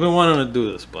this. I've been wanting to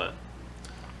do this, but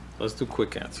let's do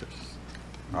quick answers.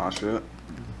 Oh shit.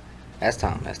 That's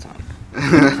time. That's time.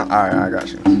 Alright, I got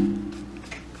you.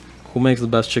 Who makes the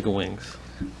best chicken wings?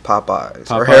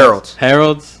 Popeyes. Or Popeyes? Harold's.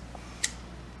 Harold's.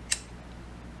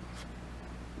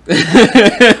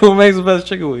 Who makes the best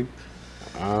chicken wings?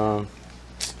 I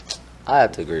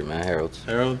have to agree, man. Harold's.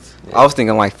 Harold's. I was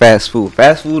thinking like fast food.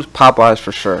 Fast food's Popeyes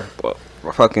for sure. But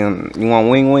fucking, you want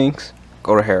wings?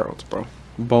 Go to Harold's, bro.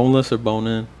 Boneless or bone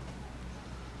in?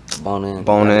 Bone in.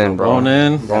 Bone in, bro. Bone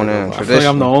in. Bone in. I feel like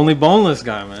I'm the only boneless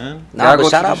guy, man. Nah, Gotta but go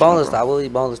shout out traditional, boneless. bro. I will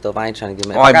eat boneless though if I ain't trying to get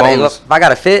messy. Oh, I boneless. If I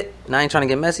got a fit and I ain't trying to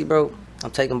get messy, bro,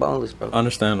 I'm taking boneless, bro.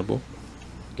 Understandable.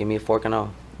 Give me a fork and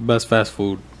all. Best fast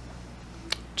food.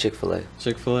 Chick-fil-A.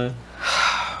 Chick-fil-A.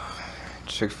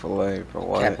 Chick-fil-A, bro.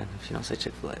 What? Capping, if you don't say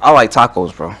Chick-fil-A. I like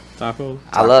tacos, bro. Tacos.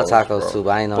 I love Tacos, tacos bro. too, but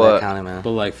I ain't know But- that counted, man.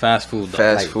 But like fast food though.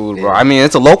 Fast like, food, yeah. bro. I mean,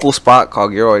 it's a local spot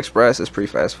called Euro Express. It's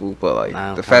pretty fast food, but like Nah, I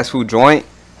don't the count. fast food joint.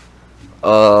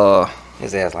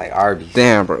 His ass like Arby's.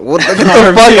 Damn, bro. What the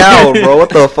fuck out, bro? What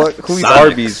the fuck? Who eats Sonics.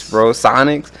 Arby's, bro?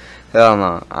 Sonics. Hell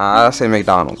no. I say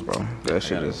McDonald's, bro. That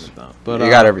shit is. But You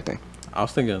got everything. I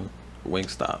was thinking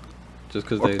Wingstop, just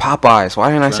because Or they Popeyes. Why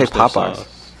didn't I say drenched their Popeyes?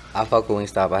 sauce. I fuck with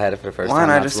Wingstop. I had it for the first Why time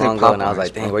not not just too say long ago, and I was Popeyes,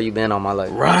 like, dang, bro? where you been all my life?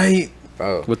 Right.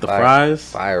 Bro. With the fire.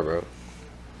 fries? Fire, bro.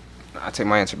 I take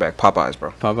my answer back. Popeyes,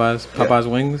 bro. Popeyes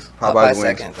wings. Popeyes Popeyes wings.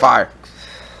 second, bro. Fire.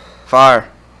 Fire.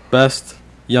 Best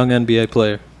young NBA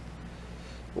player.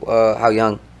 How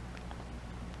young?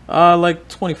 Like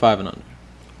 25 and under.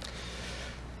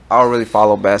 I don't really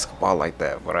follow basketball like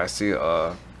that, but I see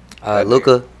that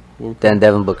Luka, then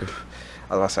Devin Booker.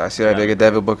 I was about to say, I see that nigga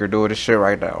Devin Booker doing this shit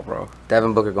right now, bro.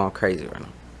 Devin Booker going crazy right now.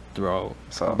 Bro.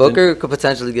 So Booker could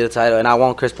potentially get a title, and I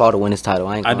want Chris Paul to win his title.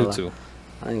 I ain't I gonna do lie. too.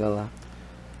 I ain't gonna lie.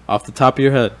 Off the top of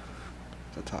your head,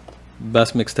 the top.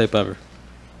 best mixtape ever.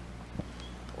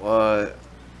 What?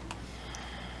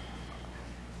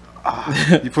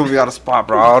 You put me on the spot,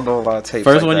 bro. I don't know a lot of tapes.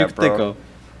 First like one that, you can bro. think of.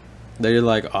 That you're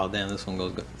like, oh damn, this one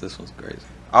goes good. This one's crazy.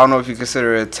 I don't know if you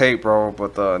consider it a tape, bro,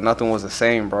 but Nothing Was the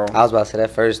Same, bro. I was about to say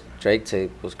that first Drake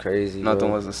tape was crazy. Nothing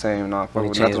bro. was the same. Nah, fuck When he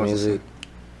with changed Nothing Was the music. Same.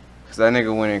 Cause that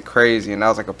nigga went in crazy, and that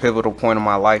was like a pivotal point in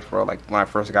my life, bro. Like when I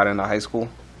first got into high school.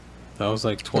 That was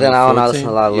like But then I don't know, I listen 2014.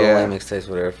 to a lot of Lil Yeah. Wayne mixtapes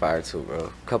where they're fire too,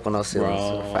 bro. Couple No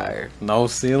Ceilings were fire. No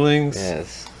ceilings.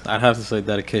 Yes. I'd have to say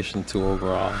dedication to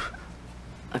overall.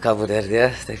 A couple that,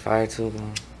 yeah, they fire too, bro.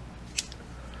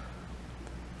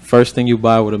 First thing you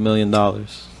buy with $1 million.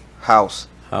 House.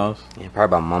 House. Yeah, probably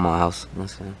about Mama House. You know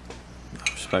what I'm saying?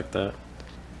 I respect that.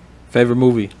 Favorite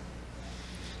movie.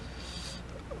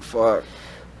 Fuck.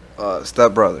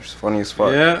 Step Brothers. Funny as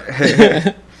fuck.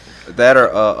 Yeah. That or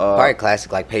Probably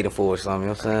classic, like Paid in Full or something, you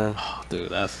know what I'm saying? Oh, dude,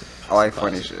 that's. I like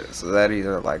funny shit. So that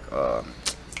either like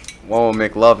one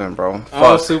with McLovin, bro.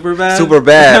 Oh, Fuck. super bad. Super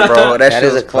bad, bro. That, That shit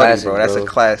is was a funny, classic, bro. That's a bro.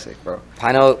 classic,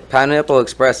 bro. Pineapple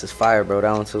Express is fire, bro.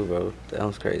 That one too, bro. That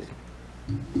one's crazy.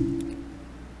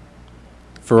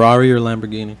 Ferrari or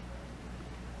Lamborghini.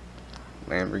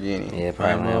 Lamborghini. Yeah,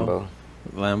 probably Lambo.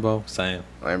 Lambo. Lambo. Same.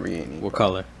 Lamborghini. What bro.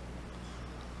 color?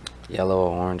 Yellow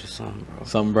or orange or something, bro.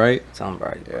 Something bright. Something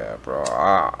bright. Yeah, bro.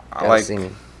 I Gotta like see me.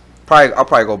 I'll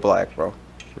probably go black, bro.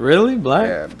 Really? Black?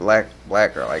 Yeah,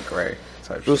 black or like gray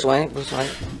type Bruce shit. Wayne. Bruce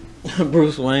Wayne.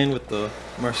 Bruce Wayne with the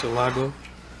Murcielago.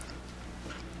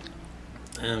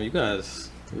 Damn, you guys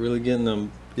really getting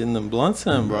them blunts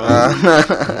in, bro.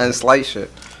 And slight shit.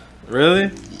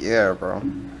 Really? Yeah, bro.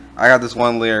 I got this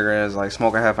one lyric and it's like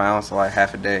smoking half an ounce for like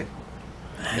half a day.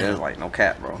 It's like no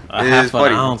cap, bro. A It half is an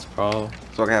funny. ounce, bro.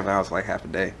 Smoking half an ounce for like half a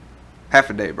day. Half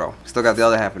a day, bro. Still got the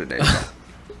other half of the day,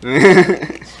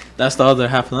 bro. That's the other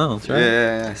half an ounce, right?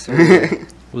 Yeah.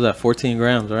 What was that 14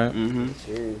 grams, right?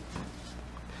 Mm-hmm.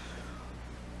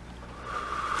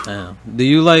 Damn. Do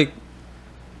you like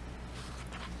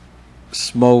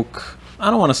smoke? I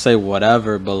don't want to say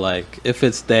whatever, but like if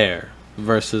it's there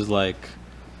versus like,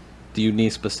 do you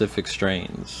need specific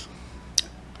strains?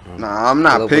 Nah, I'm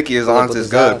not Pull up picky with- as pull long up as with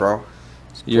it's the good, Zod. bro.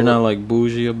 You're not like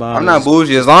bougie about I'm it. not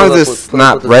bougie as long as it's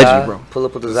not Reggie, bro. Pull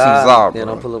up with the Some Zod. Zod, Yeah,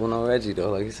 bro. don't pull up with no Reggie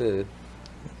though, like you said.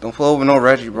 Don't pull over no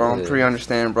Reggie, bro. I'm Yeah. pretty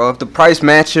understanding, bro. If the price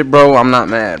match it, bro, I'm not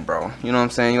mad, bro. You know what I'm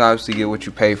saying? You obviously get what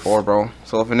you pay for, bro.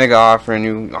 So if a nigga offering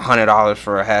you $100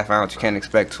 for a half ounce, you can't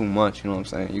expect too much. You know what I'm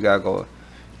saying? You gotta go.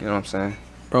 You know what I'm saying,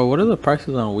 Bro, what are the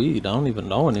prices on weed? I don't even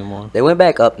know anymore. They went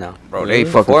back up now. bro? They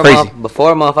Really? fucking crazy.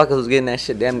 Before motherfuckers was getting that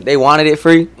shit, damn, they wanted it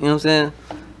free. You know what I'm saying?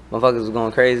 Motherfuckers was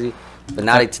going crazy, but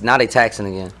now they taxing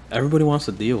again. Everybody wants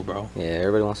a deal, bro. Yeah,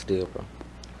 everybody wants to deal, bro.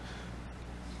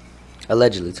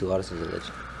 Allegedly, too. All this is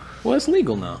alleged. Well, it's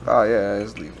legal now, Oh yeah,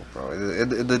 it's legal, bro.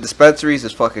 The dispensaries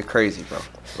is fucking crazy, bro.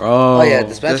 bro. Oh, yeah,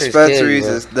 dispensaries Dispensaries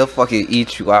bro. is they'll fucking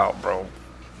eat you out, bro.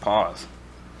 Pause.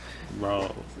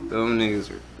 bro. Them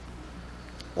niggas are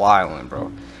wildin',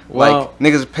 bro. Well- like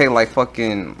niggas pay like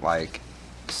fucking like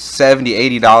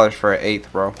 $70-$80 for an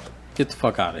eighth, bro. Get the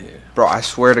fuck out of here. Bro, I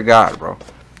swear to God, bro.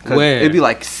 'Cause Where? it'd be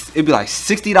like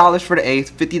 $60 for the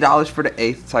eighth, $50 for the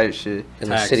eighth type shit.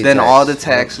 And the Tax. city Then tax, all the bro.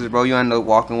 taxes, bro. You end up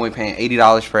walking away paying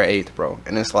 $80 for an eighth, bro.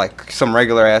 And it's like some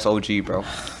regular ass OG, bro.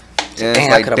 And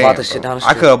Dang, I coulda bought this shit down the I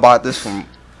street. could have bought this from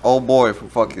old boy for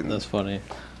fucking That's funny.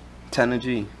 10 a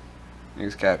G.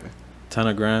 Niggas capping. 10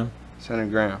 a gram. 10 a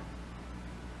gram.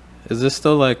 Is this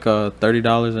still like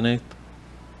 $30 an eighth?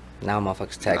 Now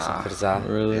motherfuckers taxing Nah. for the Zod.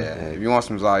 Really? Yeah, if you want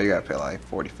some Zod, you gotta pay like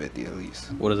 40-50 at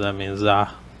least. What does that mean? Za.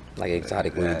 Like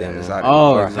exotic weed, Yeah, damn near. exotic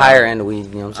Oh, Or exotic. higher end weed,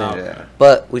 you know what I'm Oh, saying? Yeah.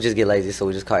 But we just get lazy, so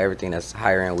we just call everything that's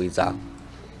higher end weed Zod. You know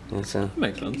what I'm saying?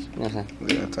 Makes sense. You know what I'm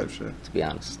saying? Yeah, type shit. To be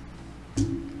honest.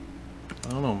 I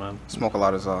don't know, man. Smoke a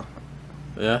lot of Zod.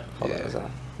 Yeah. Hold Yeah. on, Zod.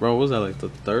 Bro, what was that, like the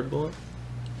third bullet?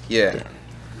 Yeah.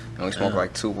 And we smoked Yeah.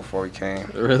 like 2 before we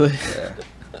came. Really? Yeah.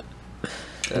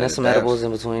 And there's some edibles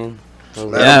in between.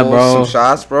 Yeah, bro. Some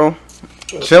shots, bro.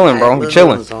 Chilling, bro. We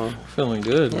chilling. Feeling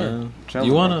good, man. Chilling,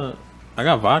 You wanna? I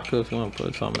got vodka if you wanna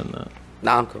put something in that.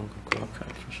 Nah, I'm cool.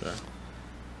 Okay, for sure.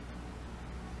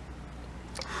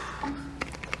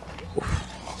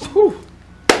 Whew.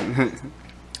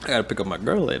 I gotta pick up my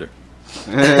girl later.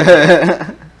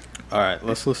 All right,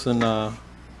 let's listen.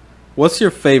 What's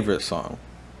your favorite song?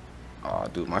 Oh,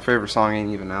 dude, my favorite song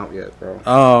ain't even out yet, bro.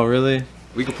 Oh, really?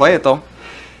 We can play it though.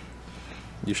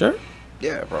 You sure?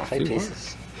 Yeah, bro. Play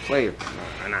pieces. Play it.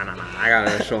 Nah. I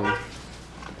gotta show me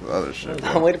the other shit.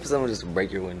 I'm waiting for someone just to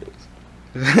break your windows.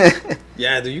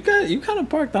 Yeah, dude. You kind of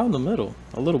parked out in the middle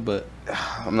a little bit.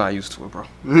 I'm not used to it, bro.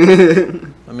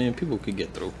 I mean, people could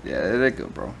get through. Yeah, they're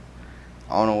good, bro.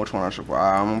 I don't know which one I should play.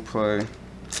 I'm gonna play.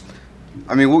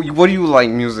 I mean, what do you like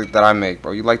music that I make,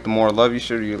 bro? You like the more lovey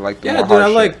shit, or you like the more dude.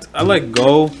 hard shit? I like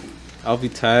Go,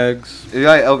 LV Tags. You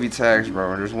like LV Tags,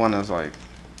 bro. There's one that's like,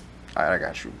 alright, I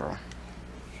got you, bro.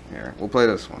 Here, we'll play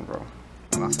this one, bro.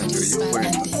 And I'll send you. You can put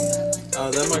it.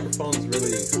 That microphone's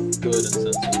really good and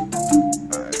sensitive.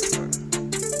 Alright.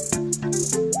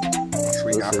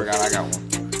 Sweet, I forgot I got one.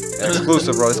 Yeah,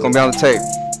 exclusive, bro. It's gonna be on the tape.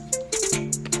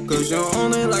 Cause you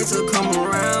only like to come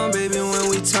around, baby, when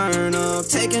we turn up.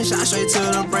 Taking shots straight to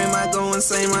the brain, might go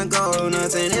insane, might go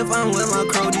nuts. And if I'm with my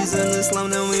cronies in the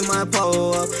slum, then we might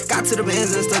pull up. Got to the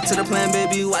bands and stuck to the plan,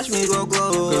 baby, watch me go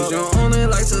glow up. Cause you only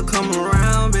like to come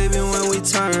around, baby, when we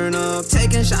turn up.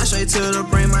 Taking shots straight to the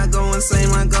brain, might go insane,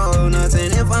 might go nuts.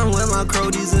 And if I'm with my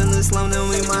cronies in the slum,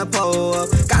 then we might pull up.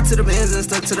 Got to the bands and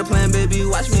stuck to the plan, baby,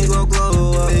 watch me go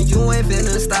glow up. And you ain't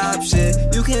finna stop shit,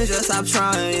 you can just stop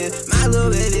trying. My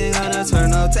little baby gonna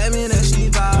turn up, tell me that she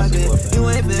vibing. You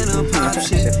ain't finna pop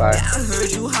shit, yeah, I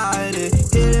heard you hiding.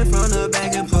 Hit it from the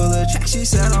back and pull a track, she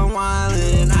said I'm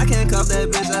wildin'. I can't cuff that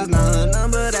bitch, that's not her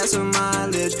number, that's her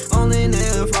mileage. Only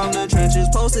nigga from the trenches,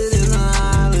 posted in the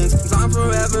islands. So I'm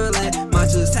forever late, my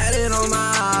just tatted on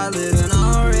my eyelid. And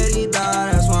I already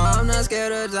died, that's why I'm not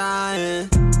scared of dying.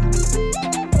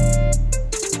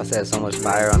 I said so much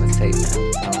fire on this tape, man.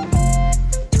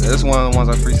 Yeah, this is one of the ones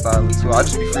I freestyle too. I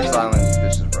just be freestyling these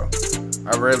bitches, bro.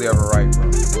 I rarely ever write,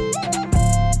 bro.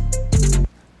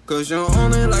 Cause you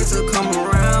only like to come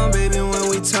around, baby, when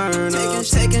we turn up.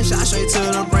 Taking shots straight to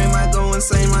the brain, might go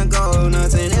insane, might go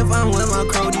nuts. And if I'm with my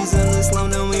cronies in the slum,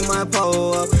 then we might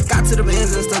pull up. Got to the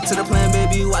bands and stuck to the plan,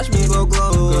 baby, watch me go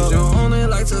glow up. Cause you only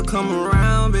like to come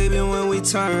around, baby, when we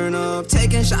turn up.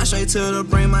 Taking shots straight to the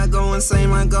brain, might go insane,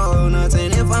 might go nuts.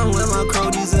 And if I'm with my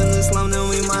cronies in the slum, then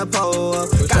we might pull up.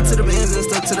 Got to the bands and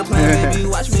stuck to the plan, baby,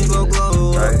 watch me go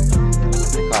glow up.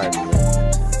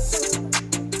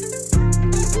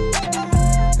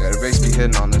 Yeah, the bass be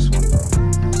hitting on this one, bro.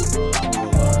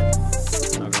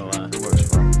 Not gonna lie. It works,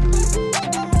 bro.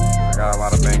 I got a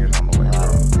lot of bangers on the way,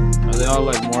 bro. Are they all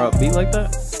like more upbeat like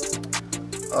that?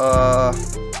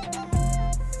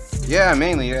 Yeah,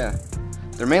 mainly, yeah.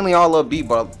 They're mainly all upbeat,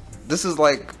 but this is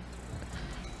like,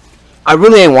 I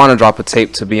really ain't want to drop a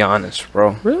tape, to be honest,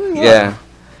 bro. Really? Wow. Yeah.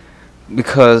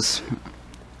 Because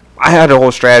I had a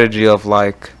whole strategy of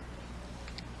like,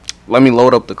 let me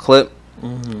load up the clip,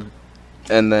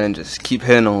 and then just keep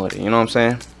hitting on with it, you know what I'm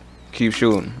saying? Keep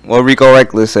shooting. Well, Rico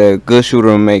Reckless said, good shooter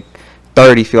will make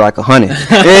 30 feel like 100.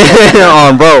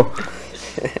 On, bro.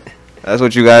 That's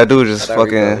what you gotta do, just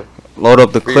fucking load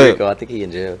up the Free clip. Rico, I think he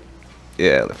in jail.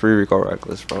 Yeah, the Free Rico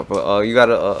Reckless, bro. But you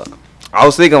gotta, I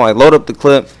was thinking like load up the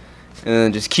clip and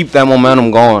then just keep that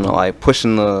momentum going, like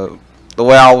pushing the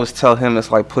way I always tell him,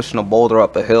 it's like pushing a boulder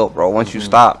up a hill, bro. Once you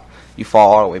stop, you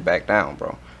fall all the way back down,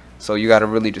 bro. So you gotta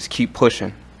really just keep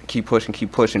pushing,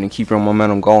 and keep your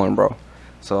momentum going, bro.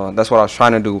 So that's what I was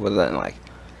trying to do, but then like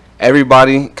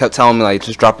everybody kept telling me like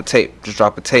just drop a tape, just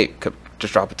drop a tape,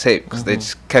 because they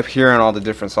just kept hearing all the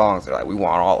different songs. They're like, we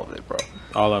want all of it, bro.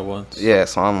 All at once. Yeah,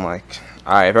 so I'm like,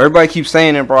 all right, if everybody keeps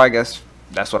saying it, bro, I guess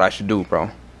that's what I should do,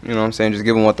 bro. You know what I'm saying? Just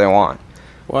give them what they want.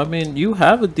 Well, I mean, you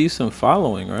have a decent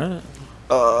following, right?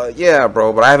 Yeah,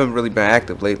 bro, but I haven't really been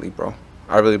active lately, bro.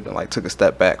 I really been like took a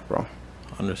step back, bro.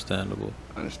 Understandable.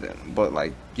 But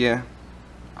like, yeah,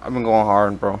 I've been going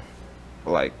hard, bro.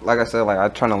 But like I said, like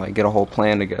I'm trying to like get a whole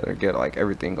plan together, get like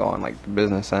everything going, like the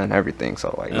business and everything.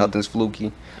 So like nothing's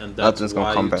fluky, And that's nothing's why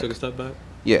gonna come you back. took a step back?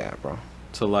 Yeah, bro.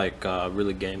 To like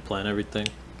really game plan everything?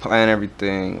 Plan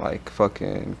everything, like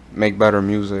fucking make better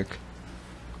music.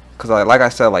 Cause like I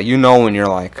said, like you know when you're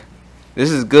like,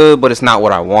 this is good, but it's not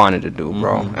what I wanted to do,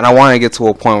 bro. And I want to get to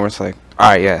a point where it's like, all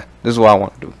right, yeah, this is what I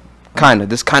want to do.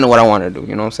 This is kind of what I want to do.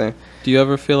 You know what I'm saying? Do you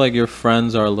ever feel like your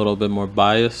friends are a little bit more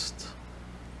biased?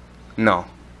 No.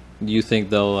 Do you think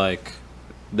they'll like,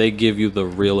 they give you the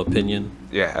real opinion?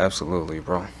 Yeah, absolutely,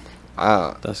 bro.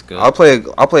 That's good. I'll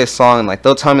play a song and like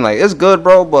they'll tell me like it's good,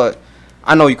 bro, but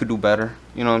I know you could do better.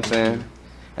 You know what I'm saying?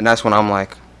 And that's when I'm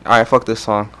like, all right, fuck this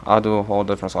song. I'll do a whole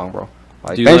different song, bro.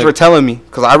 Like thanks for telling me,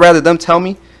 cause I'd rather them tell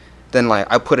me than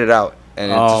like I put it out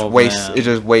and it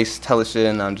just wastes tele shit,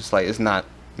 and I'm just like it's not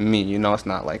me. You know, it's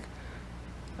not like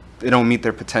they don't meet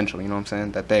their potential. You know what I'm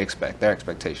saying? That they expect their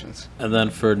expectations. And then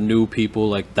for new people,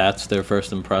 like that's their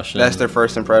first impression. That's their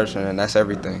first impression, and that's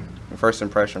everything. The first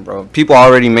impression, bro. People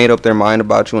already made up their mind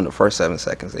about you in the first 7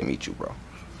 seconds they meet you, bro.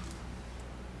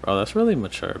 Bro, that's really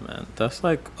mature, man. That's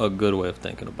like a good way of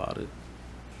thinking about it.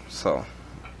 So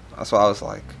that's why I was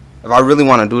like, if I really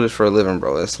want to do this for a living,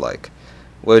 bro, it's like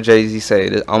what Jay-Z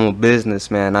say, I'm a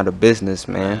businessman, not a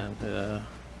businessman. Yeah.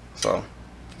 So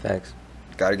Facts.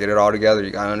 gotta get it all together.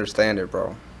 You gotta understand it,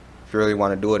 bro. If you really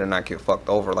want to do it and not get fucked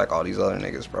over like all these other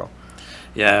niggas, bro.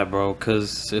 Yeah, bro,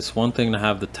 because it's one thing to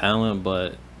have the talent,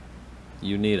 but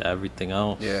you need everything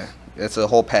else. Yeah, it's a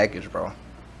whole package, bro.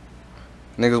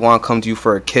 Niggas want to come to you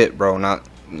for a kit, bro, not,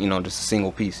 you know, just a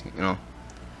single piece, you know.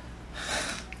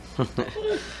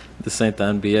 This ain't the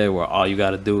NBA where all you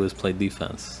got to do is play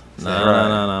defense. Nah, Right.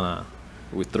 nah.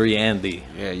 With 3 and D.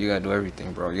 Yeah, you gotta do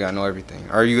everything, bro. You gotta know everything.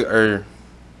 Or you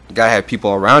gotta have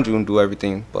people around you and do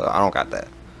everything, but I don't got that.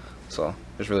 So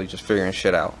it's really just figuring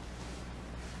shit out.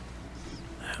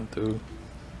 Damn, dude.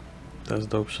 That's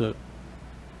dope shit.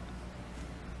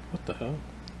 What the hell?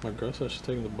 My girl said she's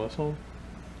taking the bus home?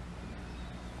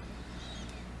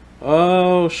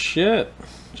 Oh, shit.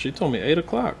 She told me 8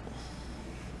 o'clock.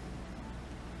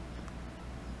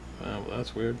 Well,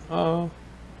 that's weird. Oh,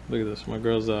 look at this. My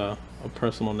girl's a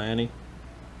personal nanny.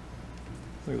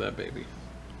 Look at that baby.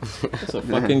 It's a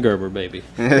fucking Gerber baby.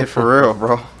 For real,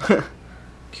 bro.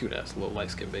 Cute ass little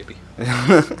light skinned baby.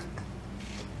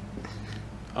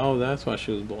 Oh, that's why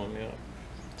she was blowing me up.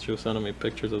 She was sending me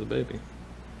pictures of the baby.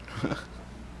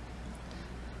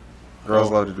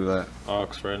 Girls love to do that.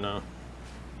 Ox right now.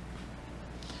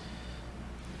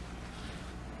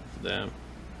 Damn.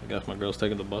 I guess my girl's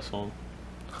taking the bus home.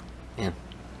 Yeah.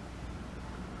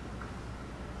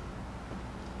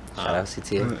 Shout out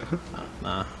CTA.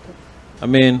 Nah. I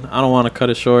mean, I don't want to cut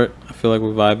it short. I feel like we're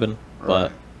vibing,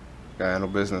 but Gotta handle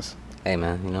business. Hey,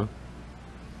 man, you know.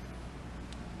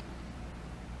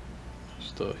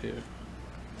 still here.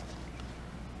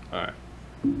 Alright.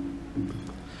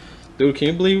 Dude, can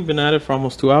you believe we've been at it for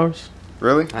almost 2 hours?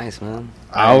 Really? Nice, man.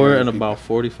 Hour and about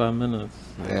 45 minutes.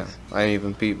 Yeah, I ain't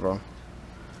even peep, bro.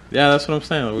 Yeah, that's what I'm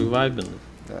saying. We vibing.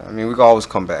 Yeah, I mean, we can always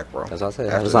come back, bro. That's what I said.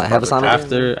 After Have us on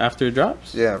After it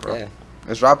drops? Yeah, bro. Yeah.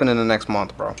 It's dropping in the next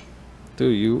month, bro.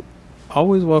 Dude, you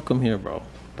always welcome here, bro.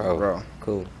 Bro.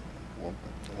 Cool.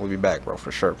 We'll be back, bro,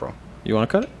 for sure, bro. You want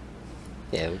to cut it?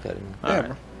 Yeah, we cut it, man. Yeah, Alright.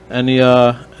 bro.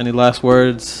 Any last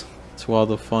words to all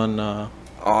the fun?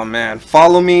 Oh, man.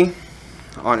 Follow me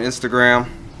on Instagram,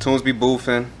 Tunes Be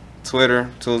Boofin',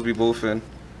 Twitter, Tunes Be Boofin'.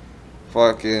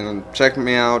 Fucking check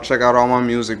me out. Check out all my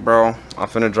music, bro. I'm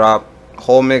finna drop a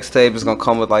whole mixtape. It's gonna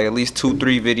come with like at least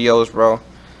 2-3 videos, bro.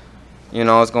 You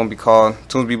know, it's gonna be called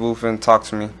Tunes Be Boofin', Talk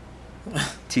to Me.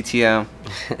 TTM.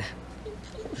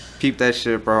 Peep that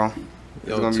shit, bro.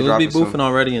 Yo, Tunes Be Boofin'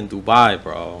 already in Dubai,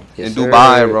 bro. Yes, in sir.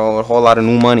 Dubai, bro. A whole lot of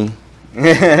new money.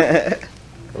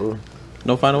 Cool.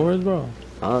 No final words, bro.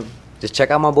 Just check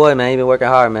out my boy, man. He been working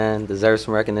hard, man. Deserves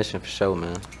some recognition for sure,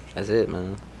 man. That's it,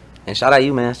 man. And shout out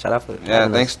you, man. Shout out for Yeah,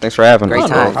 thanks for having Great us.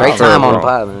 time. bro. Great time on the bro.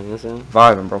 pod, man. You know what I'm saying?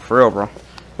 Vibing, bro. For real, bro.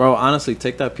 Bro, honestly,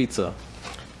 take that pizza.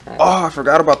 Oh, I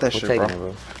forgot about that We're shit, taking bro. it,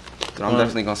 bro. Dude, I'm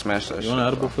definitely gonna smash that You shit. want an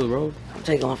edible bro. for the road? I'm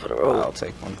taking one for the road. I'll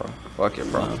take one, bro. Fuck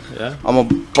it, bro. Yeah. I'm a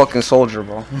fucking soldier,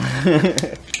 bro. I'm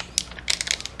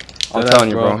Deadass, telling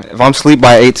you, bro. bro. If I'm sleep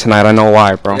by 8 tonight, I know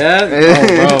why, bro. Yeah?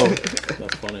 Oh, bro.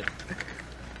 That's funny.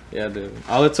 Yeah, dude.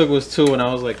 All it took was 2, and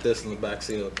I was like this in the back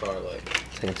seat of the car, like.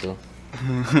 Take 2.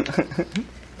 I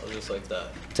was just like that.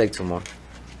 Take 2 more.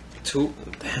 2?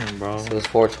 Damn, bro. So it's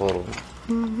 4 total.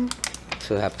 2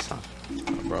 happy song.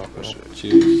 Bro,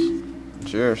 cheers.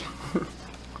 Cheers.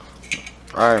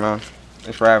 All right, man.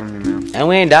 Thanks for having me, man. And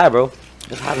we ain't die, bro.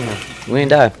 Just hot in here. We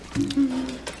ain't die.